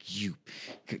he's like, give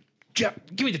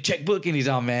me the checkbook. And he's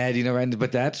all mad, right?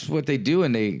 But that's what they do.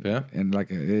 And and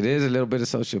like, it is a little bit of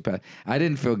sociopath. I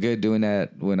didn't feel good doing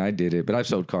that when I did it, but I've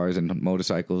sold cars and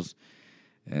motorcycles.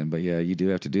 But yeah, you do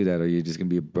have to do that or you're just going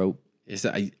to be broke.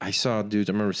 I saw dudes,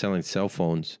 I remember selling cell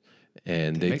phones.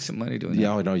 And they make some money doing that.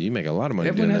 Yeah, no, you make a lot of money.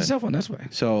 Everyone doing has a cell phone. That's why.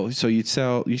 So you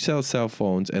sell cell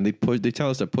phones, and they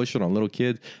tell us to push it on little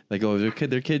kids. Like, if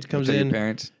their kid comes in, your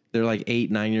parents. They're like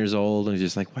 8, 9 years old, and it's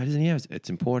just like, why doesn't he have it? It's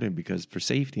important because for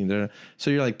safety. And so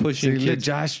you're like pushing kids.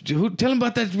 Josh, tell him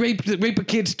about that rape a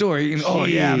kid story. Oh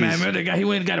yeah, man, remember the guy? He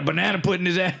went and got a banana put in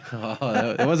his ass.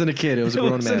 Oh, it wasn't a kid; it was a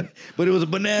grown man. But it was a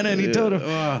banana, and he told him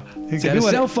he got a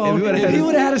cell phone. If he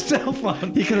would have had a cell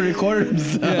phone, he could have recorded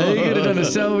himself. Yeah, he could have done a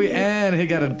selfie, and he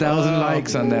got 1,000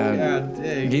 likes on that. God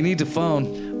dang. He needs a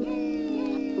phone.